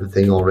this type of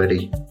thing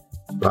already,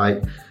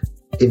 right?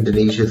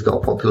 Indonesia's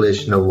got a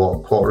population of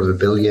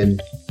 250 million.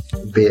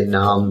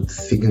 Vietnam,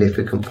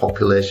 significant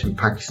population.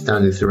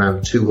 Pakistan is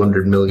around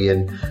 200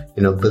 million.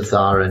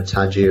 Bazaar and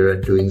Tajir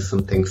are doing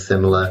something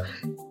similar.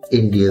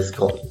 India,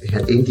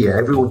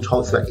 everyone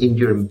talks about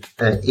India and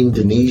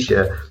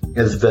Indonesia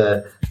as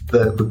the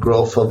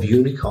growth of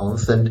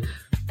unicorns, and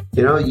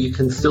you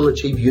can still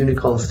achieve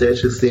unicorn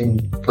status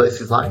in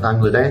places like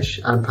Bangladesh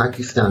and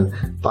Pakistan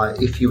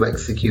if you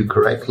execute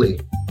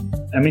correctly.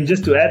 I mean,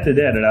 just to add to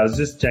that, I was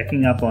just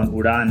checking up on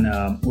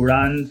Udaan.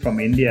 Udaan from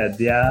India,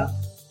 their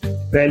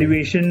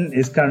valuation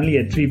is currently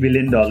at $3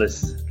 billion.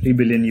 $3 3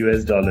 billion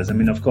US dollars. I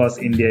mean, of course,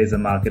 India is a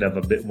market of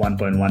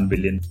 1.1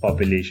 billion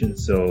population,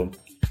 so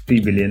 3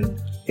 billion.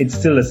 It's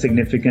still a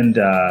significant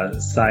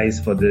size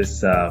for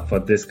this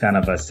kind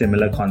of a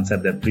similar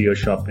concept that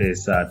PriyoShop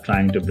is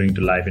trying to bring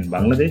to life in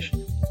Bangladesh.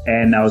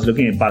 And I was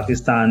looking at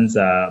Pakistan's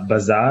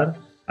Bazaar.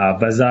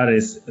 Bazaar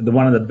is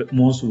one of the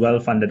most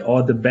well-funded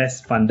or the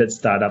best-funded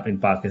startup in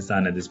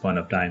Pakistan at this point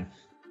of time.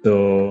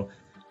 So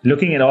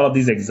looking at all of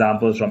these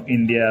examples from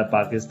India,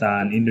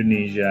 Pakistan,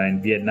 Indonesia,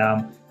 and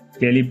Vietnam,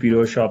 clearly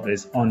PriyoShop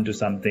is onto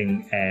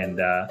something, and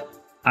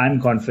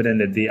I'm confident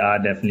that they are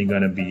definitely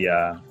going to be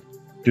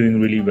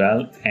doing really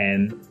well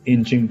and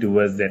inching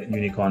towards that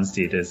unicorn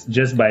status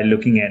just by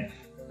looking at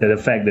the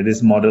fact that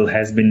this model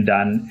has been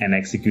done and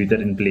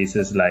executed in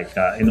places like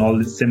in all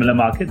the similar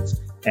markets.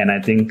 And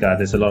I think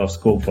there's a lot of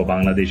scope for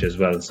Bangladesh as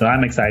well. So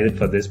I'm excited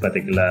for this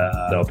particular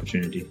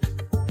opportunity.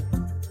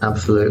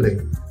 Absolutely.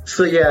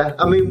 So yeah,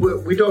 I mean,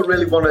 we don't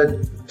really want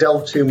to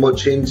delve too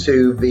much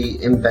into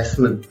the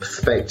investment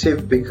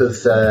perspective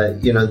because,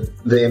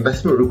 the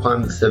investment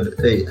requirements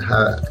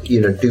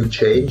do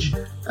change.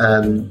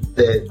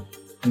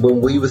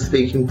 When we were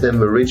speaking to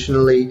them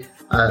originally,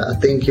 I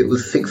think it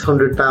was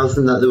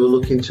 600,000 that they were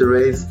looking to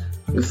raise.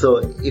 So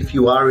if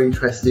you are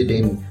interested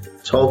in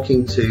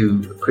talking to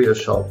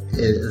PriyoShop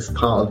as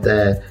part of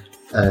their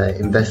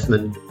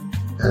investment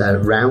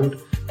round,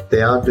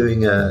 they are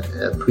doing a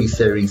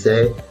pre-series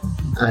A,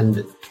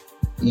 and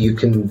you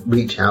can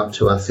reach out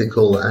to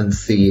ASICL and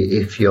see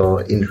if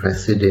you're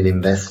interested in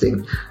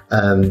investing.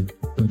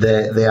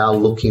 They are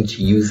looking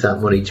to use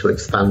that money to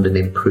expand and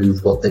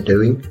improve what they're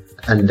doing,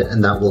 and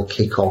that will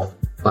kick off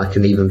like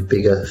an even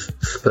bigger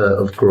spurt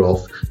of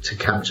growth to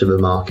capture the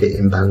market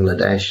in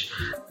Bangladesh.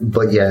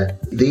 But yeah,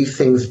 these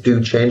things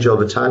do change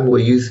over time. We're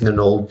using an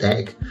old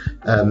deck,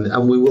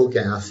 and we will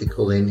get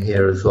ASICL in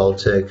here as well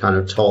to kind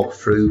of talk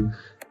through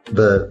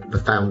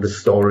the founder's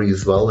story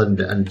as well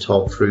and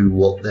talk through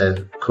what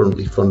they're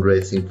currently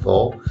fundraising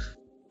for.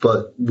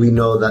 But we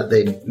know that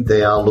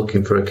they are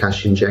looking for a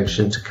cash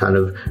injection to kind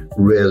of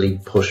really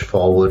push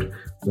forward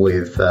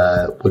with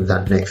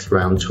that next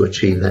round to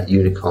achieve that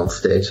unicorn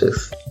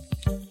status.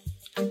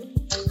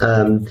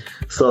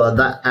 So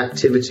that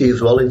activity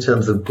as well in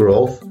terms of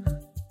growth,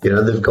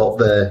 they've got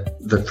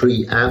the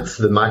free apps,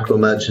 the micro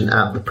merchant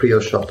app, the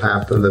PriyoShop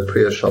app, and the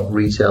PriyoShop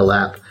retail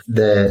app.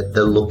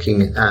 They're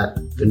looking at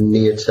the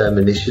near-term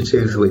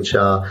initiatives, which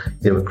are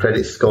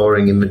credit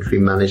scoring, inventory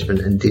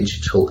management, and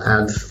digital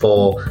ads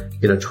for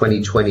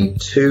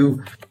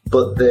 2022.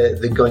 But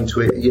they're going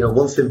to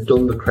once they've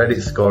done the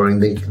credit scoring,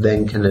 they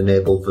then can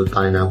enable the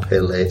buy now pay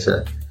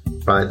later.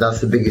 Right, that's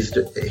the biggest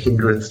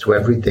hindrance to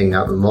everything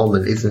at the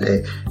moment, isn't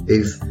it?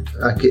 Is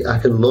I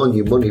can loan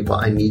you money,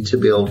 but I need to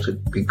be able to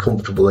be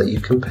comfortable that you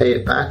can pay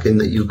it back and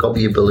that you've got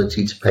the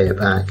ability to pay it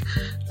back.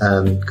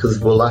 Because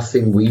the last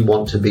thing we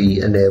want to be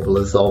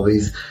enablers of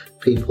is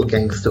people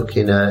getting stuck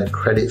in a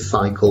credit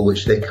cycle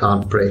which they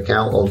can't break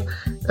out of.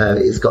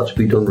 It's got to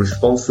be done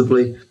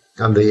responsibly,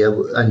 and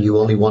you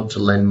only want to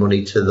lend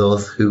money to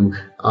those who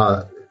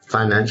are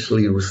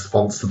financially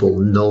responsible,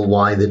 know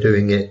why they're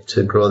doing it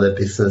to grow their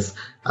business,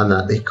 and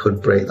that they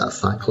could break that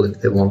cycle if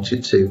they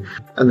wanted to.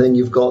 And then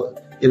you've got,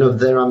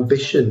 their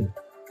ambition.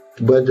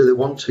 Where do they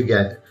want to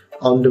get?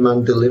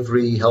 On-demand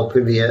delivery,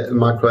 helping the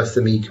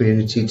micro-SME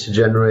community to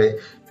generate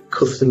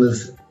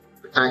customers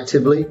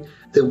actively.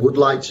 They would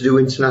like to do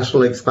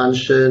international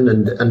expansion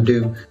and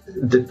do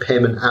the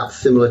payment apps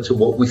similar to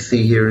what we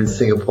see here in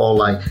Singapore,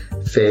 like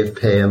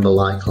FavePay and the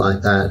like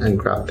that, and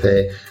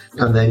GrabPay.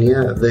 And then,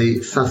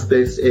 the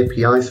SaaS-based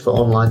APIs for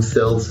online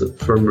sales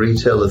from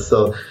retailers.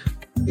 So,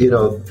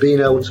 being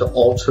able to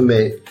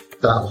automate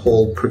that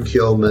whole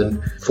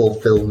procurement,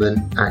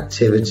 fulfillment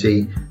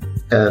activity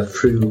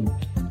through,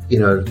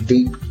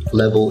 deep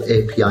level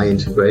API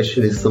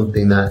integration is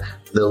something that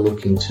they're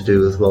looking to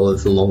do as well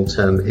as a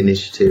long-term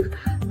initiative.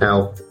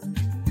 Now,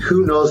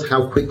 who knows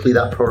how quickly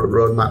that product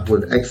roadmap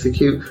would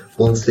execute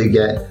once they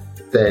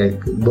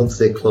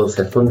close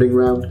their funding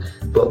round,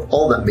 but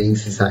all that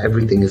means is that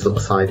everything is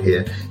upside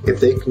here.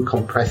 If they can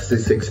compress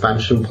this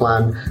expansion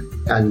plan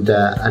and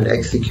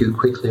execute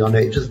quickly on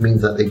it, it just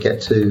means that they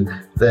get to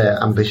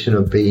their ambition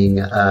of being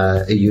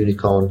a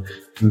unicorn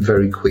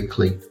very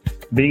quickly.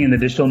 Being in the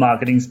digital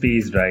marketing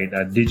space, right,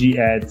 digi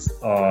ads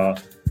or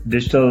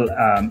digital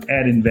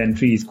ad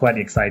inventory is quite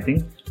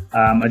exciting.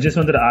 I just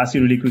wanted to ask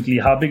you really quickly,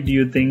 how big do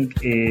you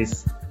think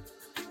is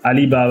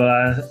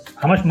Alibaba?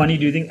 How much money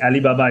do you think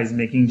Alibaba is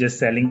making just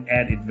selling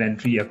ad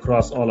inventory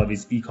across all of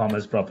its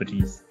e-commerce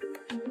properties?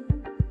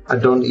 I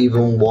don't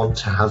even want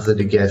to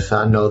hazard a guess.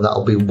 I know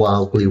that'll be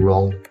wildly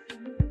wrong.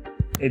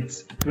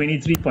 It's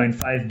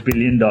 $23.5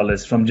 billion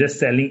from just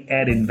selling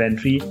ad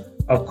inventory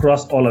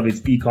across all of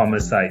its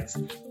e-commerce sites.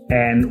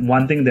 And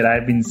one thing that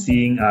I've been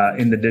seeing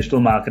in the digital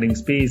marketing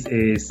space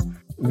is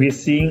we're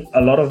seeing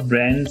a lot of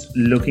brands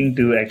looking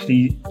to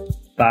actually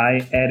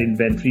buy ad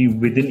inventory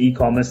within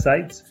e-commerce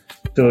sites.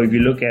 So if you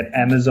look at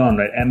Amazon,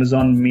 right,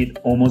 Amazon made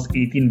almost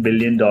 $18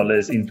 billion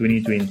in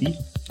 2020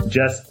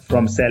 just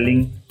from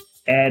selling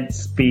ad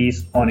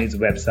space on its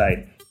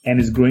website. and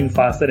is growing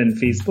faster than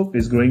Facebook,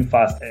 is growing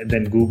faster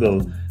than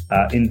Google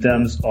in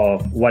terms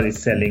of what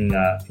is selling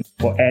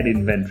for ad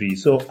inventory.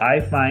 So I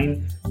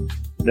find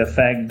the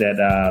fact that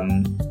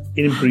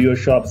in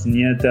PriyoShop's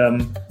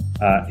near-term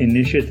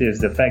initiatives,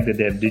 the fact that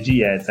they have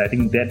Digi ads, I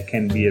think that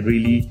can be a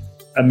really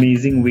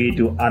amazing way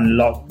to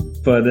unlock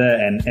further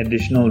and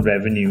additional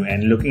revenue.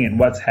 And looking at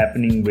what's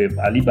happening with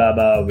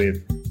Alibaba,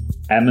 with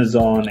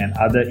Amazon and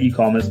other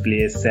e-commerce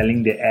players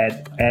selling the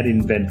ad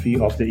inventory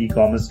of the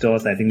e-commerce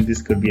stores, I think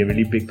this could be a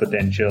really big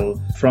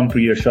potential from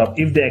PriyoShop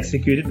if they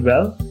execute it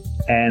well.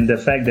 And the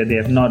fact that they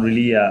have not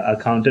really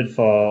accounted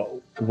for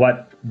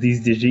what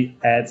these Digi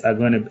ads are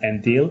going to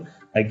entail,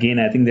 again,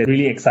 I think they're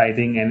really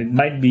exciting, and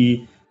I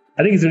think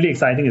it's really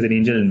exciting as an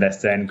angel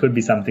investor, and could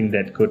be something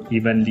that could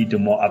even lead to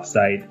more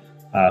upside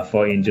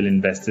for angel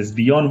investors.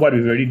 Beyond what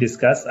we've already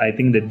discussed, I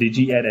think the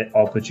Digi ad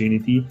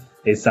opportunity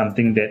is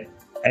something that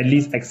at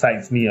least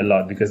excites me a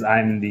lot, because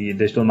I'm in the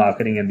digital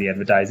marketing and the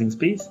advertising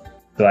space.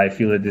 So I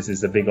feel that this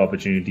is a big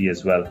opportunity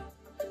as well.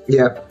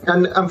 Yeah,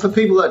 and for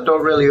people that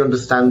don't really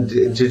understand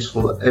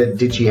digital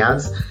Digi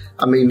ads,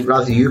 I mean,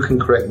 Razi, you can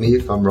correct me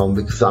if I'm wrong,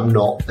 because I'm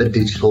not a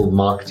digital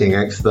marketing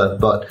expert.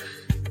 But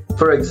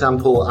for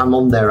example, I'm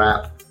on their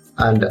app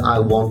and I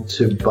want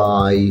to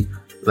buy,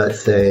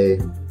 let's say,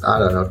 I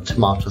don't know,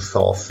 tomato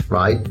sauce,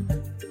 right?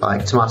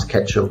 Like tomato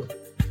ketchup,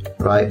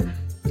 right?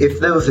 If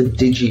there was a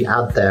Digi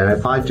ad there,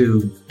 if I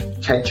do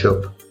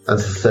ketchup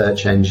as a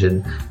search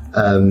engine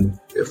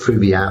through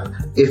the app,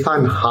 if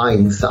I'm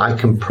Heinz, I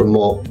can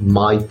promote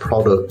my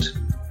product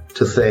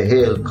to say,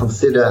 hey,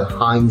 consider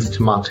Heinz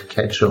tomato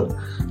ketchup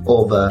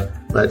over,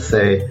 let's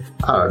say,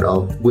 I don't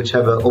know,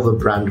 whichever other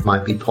brand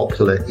might be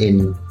popular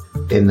in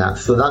that.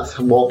 So that's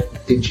what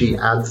Digi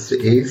ads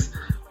is.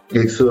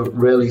 It's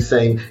really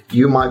saying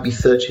you might be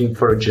searching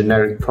for a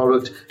generic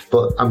product,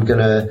 but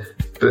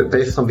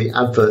based on the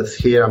adverts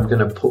here, I'm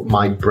going to put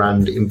my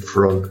brand in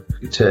front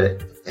to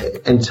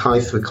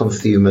entice the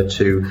consumer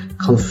to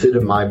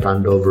consider my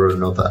brand over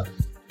another,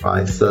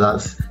 right? So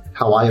that's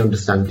how I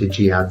understand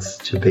Digi ads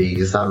to be.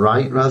 Is that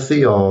right,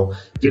 Razi, or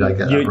did I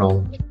get that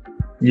wrong?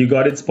 You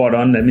got it spot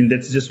on. I mean,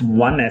 that's just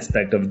one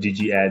aspect of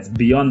Digi ads.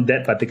 Beyond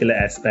that particular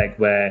aspect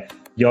where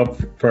your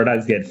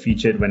products get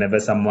featured whenever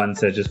someone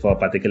searches for a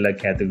particular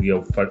category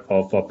or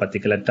for a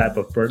particular type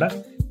of product.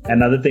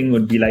 Another thing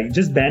would be like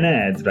just banner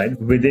ads, right?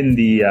 Within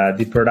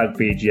the product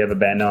page, you have a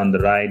banner on the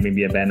right,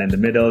 maybe a banner in the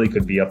middle. It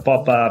could be a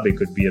pop-up, it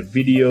could be a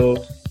video,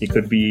 it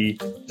could be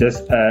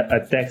just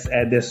a text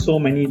ad. There's so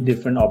many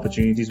different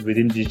opportunities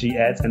within Digi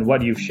ads, and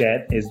what you've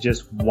shared is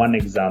just one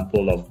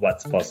example of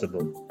what's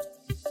possible.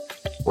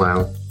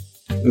 Wow.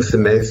 It's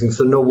amazing.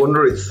 So no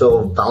wonder it's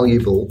so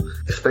valuable,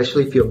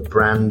 especially if your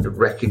brand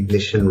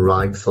recognition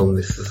rides on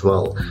this as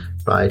well,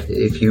 right?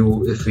 If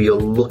you're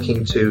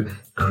looking to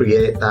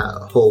create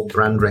that whole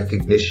brand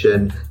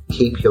recognition,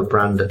 keep your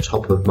brand at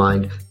top of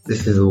mind,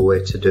 this is the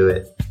way to do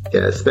it.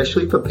 Yeah,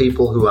 especially for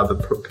people who have a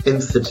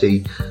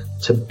propensity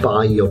to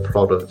buy your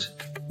product.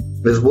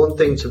 There's one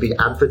thing to be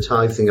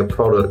advertising a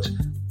product,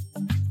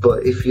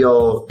 but if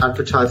you're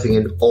advertising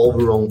in all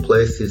the wrong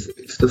places,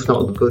 it's just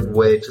not a good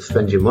way to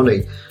spend your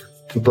money.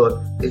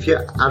 But if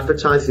you're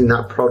advertising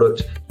that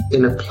product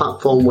in a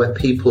platform where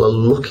people are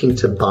looking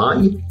to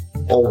buy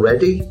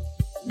already,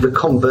 the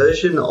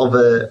conversion of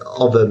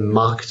a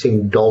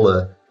marketing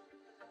dollar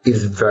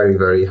is very,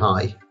 very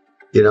high.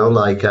 You know,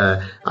 like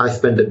I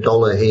spend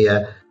 $1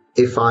 here.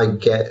 If I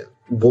get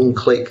one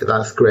click,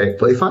 that's great.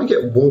 But if I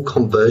get one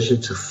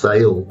conversion to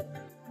sale,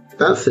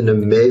 that's an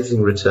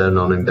amazing return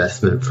on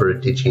investment for a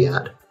Digi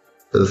ad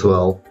as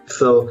well.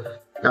 So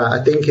I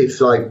think it's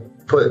like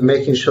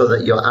making sure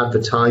that your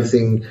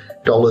advertising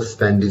dollar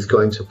spend is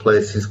going to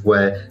places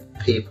where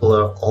people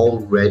are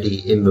already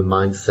in the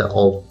mindset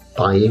of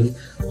buying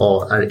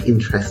or are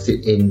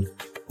interested in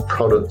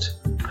product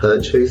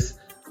purchase.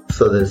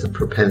 So there's a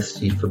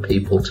propensity for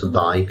people to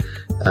buy.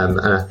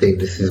 And I think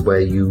this is where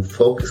you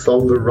focus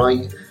on the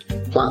right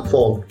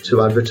platform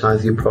to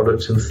advertise your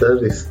product and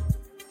service.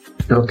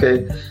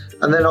 Okay.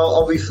 And then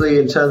obviously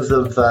in terms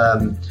of,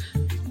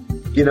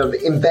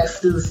 the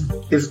investors,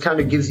 this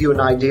kind of gives you an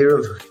idea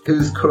of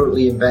who's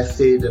currently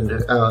invested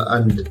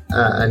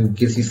and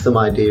gives you some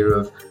idea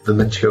of the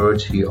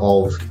maturity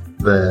of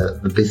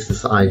the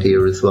business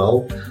idea as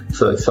well.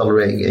 So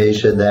Accelerating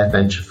Asia, their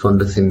venture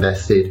fund has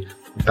invested.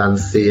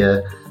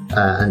 Bansia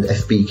and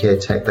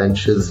SBK Tech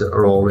Ventures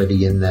are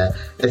already in there.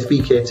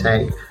 SBK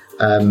Tech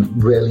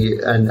really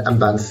and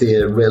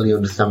Bansia really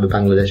understand the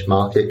Bangladesh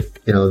market.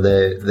 You know,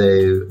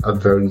 they are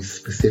very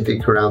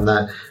specific around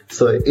that.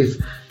 So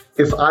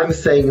if I'm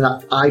saying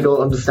that I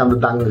don't understand the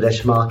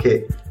Bangladesh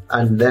market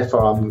and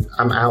therefore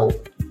I'm out,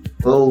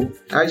 well,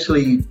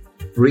 actually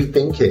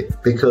rethink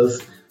it,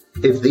 because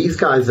if these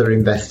guys are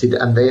invested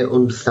and they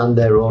understand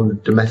their own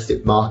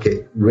domestic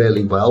market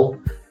really well,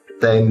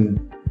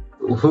 then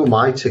who am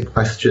I to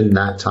question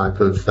that type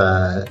of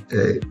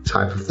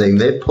thing?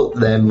 They put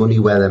their money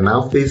where their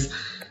mouth is.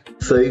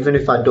 So even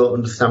if I don't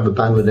understand the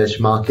Bangladesh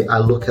market, I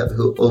look at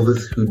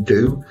others who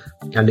do.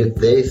 And if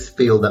they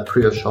feel that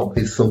PriyoShop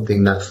is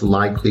something that's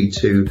likely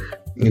to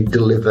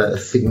deliver a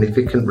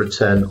significant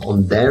return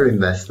on their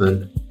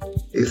investment,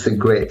 it's a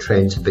great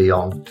train to be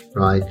on,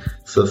 right?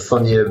 So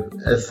Sonia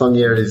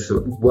is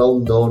well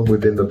known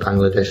within the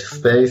Bangladesh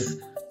space.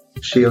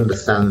 She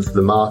understands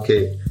the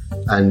market,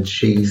 and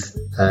she's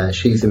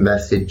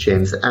invested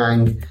James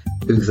Ang,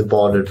 who's a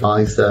board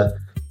advisor.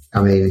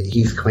 I mean,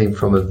 he's coming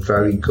from a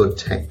very good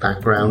tech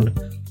background,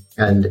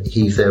 and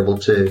he's able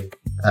to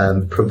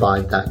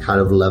provide that kind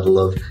of level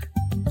of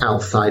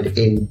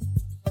outside-in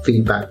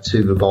feedback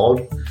to the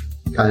board.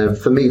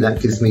 For me,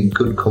 that gives me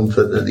good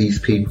comfort that these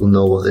people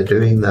know what they're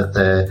doing, that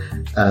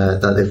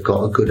they've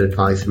got a good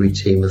advisory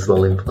team as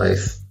well in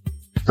place.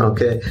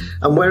 Okay,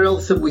 and where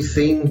else have we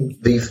seen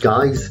these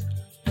guys?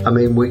 I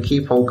mean, we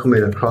keep on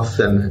coming across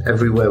them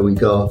everywhere we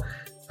go.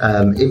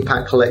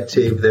 Impact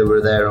Collective, they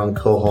were there on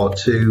cohort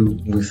 2.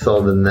 We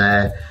saw them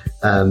there.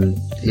 And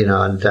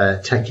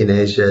Tech in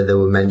Asia, they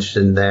were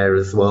mentioned there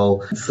as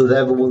well. So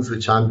they're the ones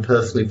which I'm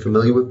personally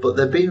familiar with, but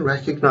they're being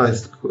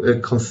recognized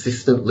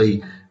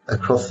consistently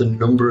across a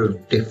number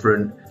of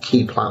different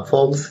key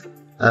platforms.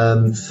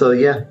 So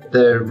yeah,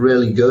 they're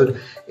really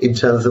good in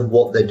terms of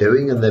what they're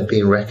doing, and they're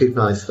being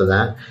recognized for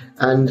that.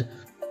 And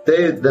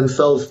they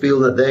themselves feel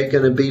that they're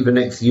going to be the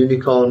next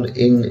unicorn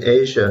in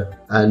Asia,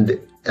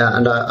 and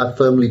I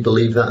firmly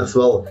believe that as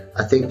well.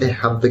 I think they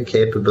have the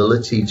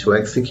capability to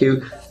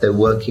execute. They're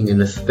working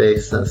in a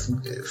space that's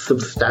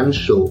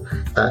substantial.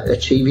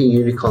 Achieving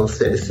unicorn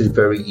status is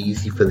very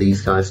easy for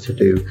these guys to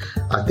do.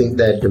 I think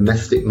their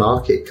domestic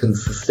market can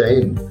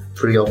sustain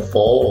 3 or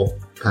 4,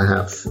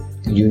 perhaps,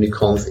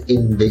 unicorns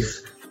in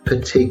this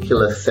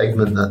particular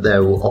segment that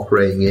they're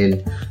operating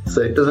in.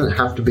 So it doesn't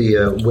have to be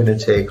a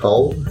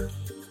winner-take-all.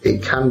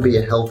 It can be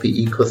a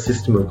healthy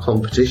ecosystem of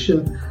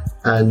competition.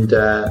 And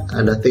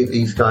I think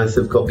these guys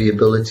have got the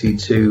ability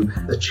to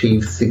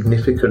achieve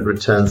significant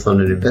returns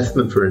on an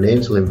investment for an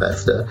angel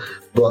investor,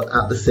 but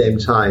at the same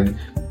time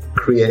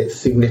create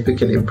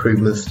significant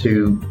improvements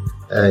to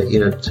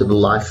the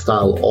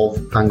lifestyle of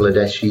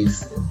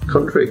Bangladesh's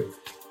country.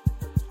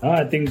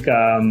 I think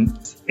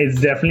it's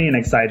definitely an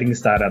exciting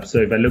startup. So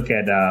if I look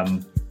at,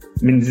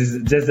 this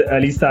is just the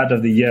early start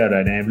of the year,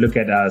 right? And I look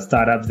at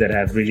startups that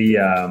have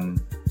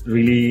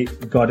really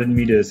gotten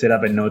me to sit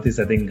up and notice.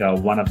 I think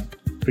one of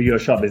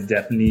PriyoShop is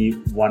definitely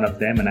one of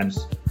them, and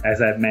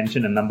as I've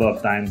mentioned a number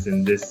of times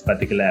in this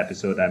particular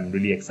episode, I'm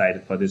really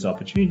excited for this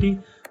opportunity.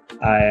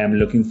 I am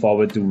looking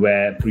forward to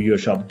where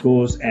PriyoShop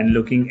goes, and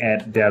looking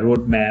at their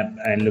roadmap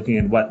and looking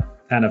at what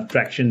kind of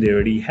traction they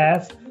already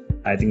have.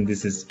 I think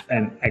this is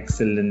an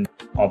excellent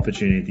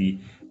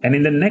opportunity. And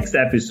in the next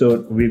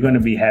episode, we're going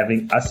to be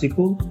having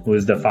Asikul, who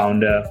is the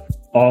founder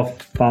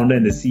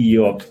and the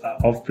CEO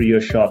of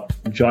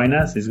PriyoShop, join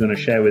us. He's going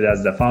to share with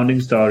us the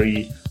founding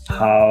story,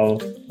 how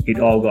it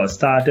all got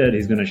started.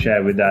 He's going to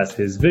share with us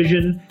his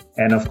vision.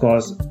 And of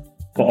course,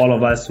 for all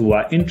of us who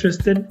are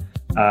interested,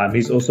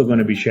 he's also going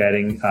to be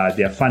sharing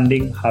their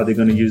funding, how they're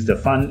going to use the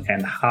fund,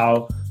 and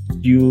how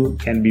you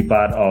can be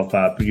part of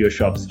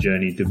PriyoShop's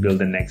journey to build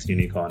the next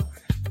unicorn.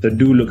 So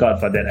do look out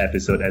for that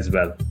episode as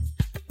well.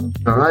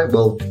 All right.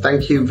 Well,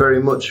 thank you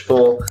very much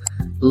for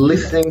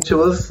listening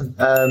to us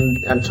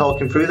and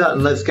talking through that.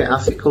 And let's get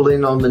Asikul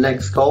in on the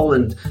next call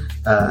and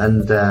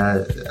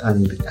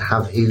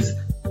have his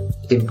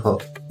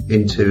input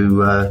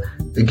into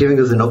giving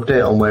us an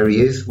update on where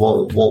he is,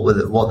 what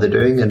they're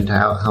doing, and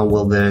how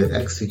well they're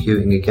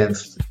executing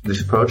against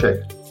this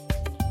project.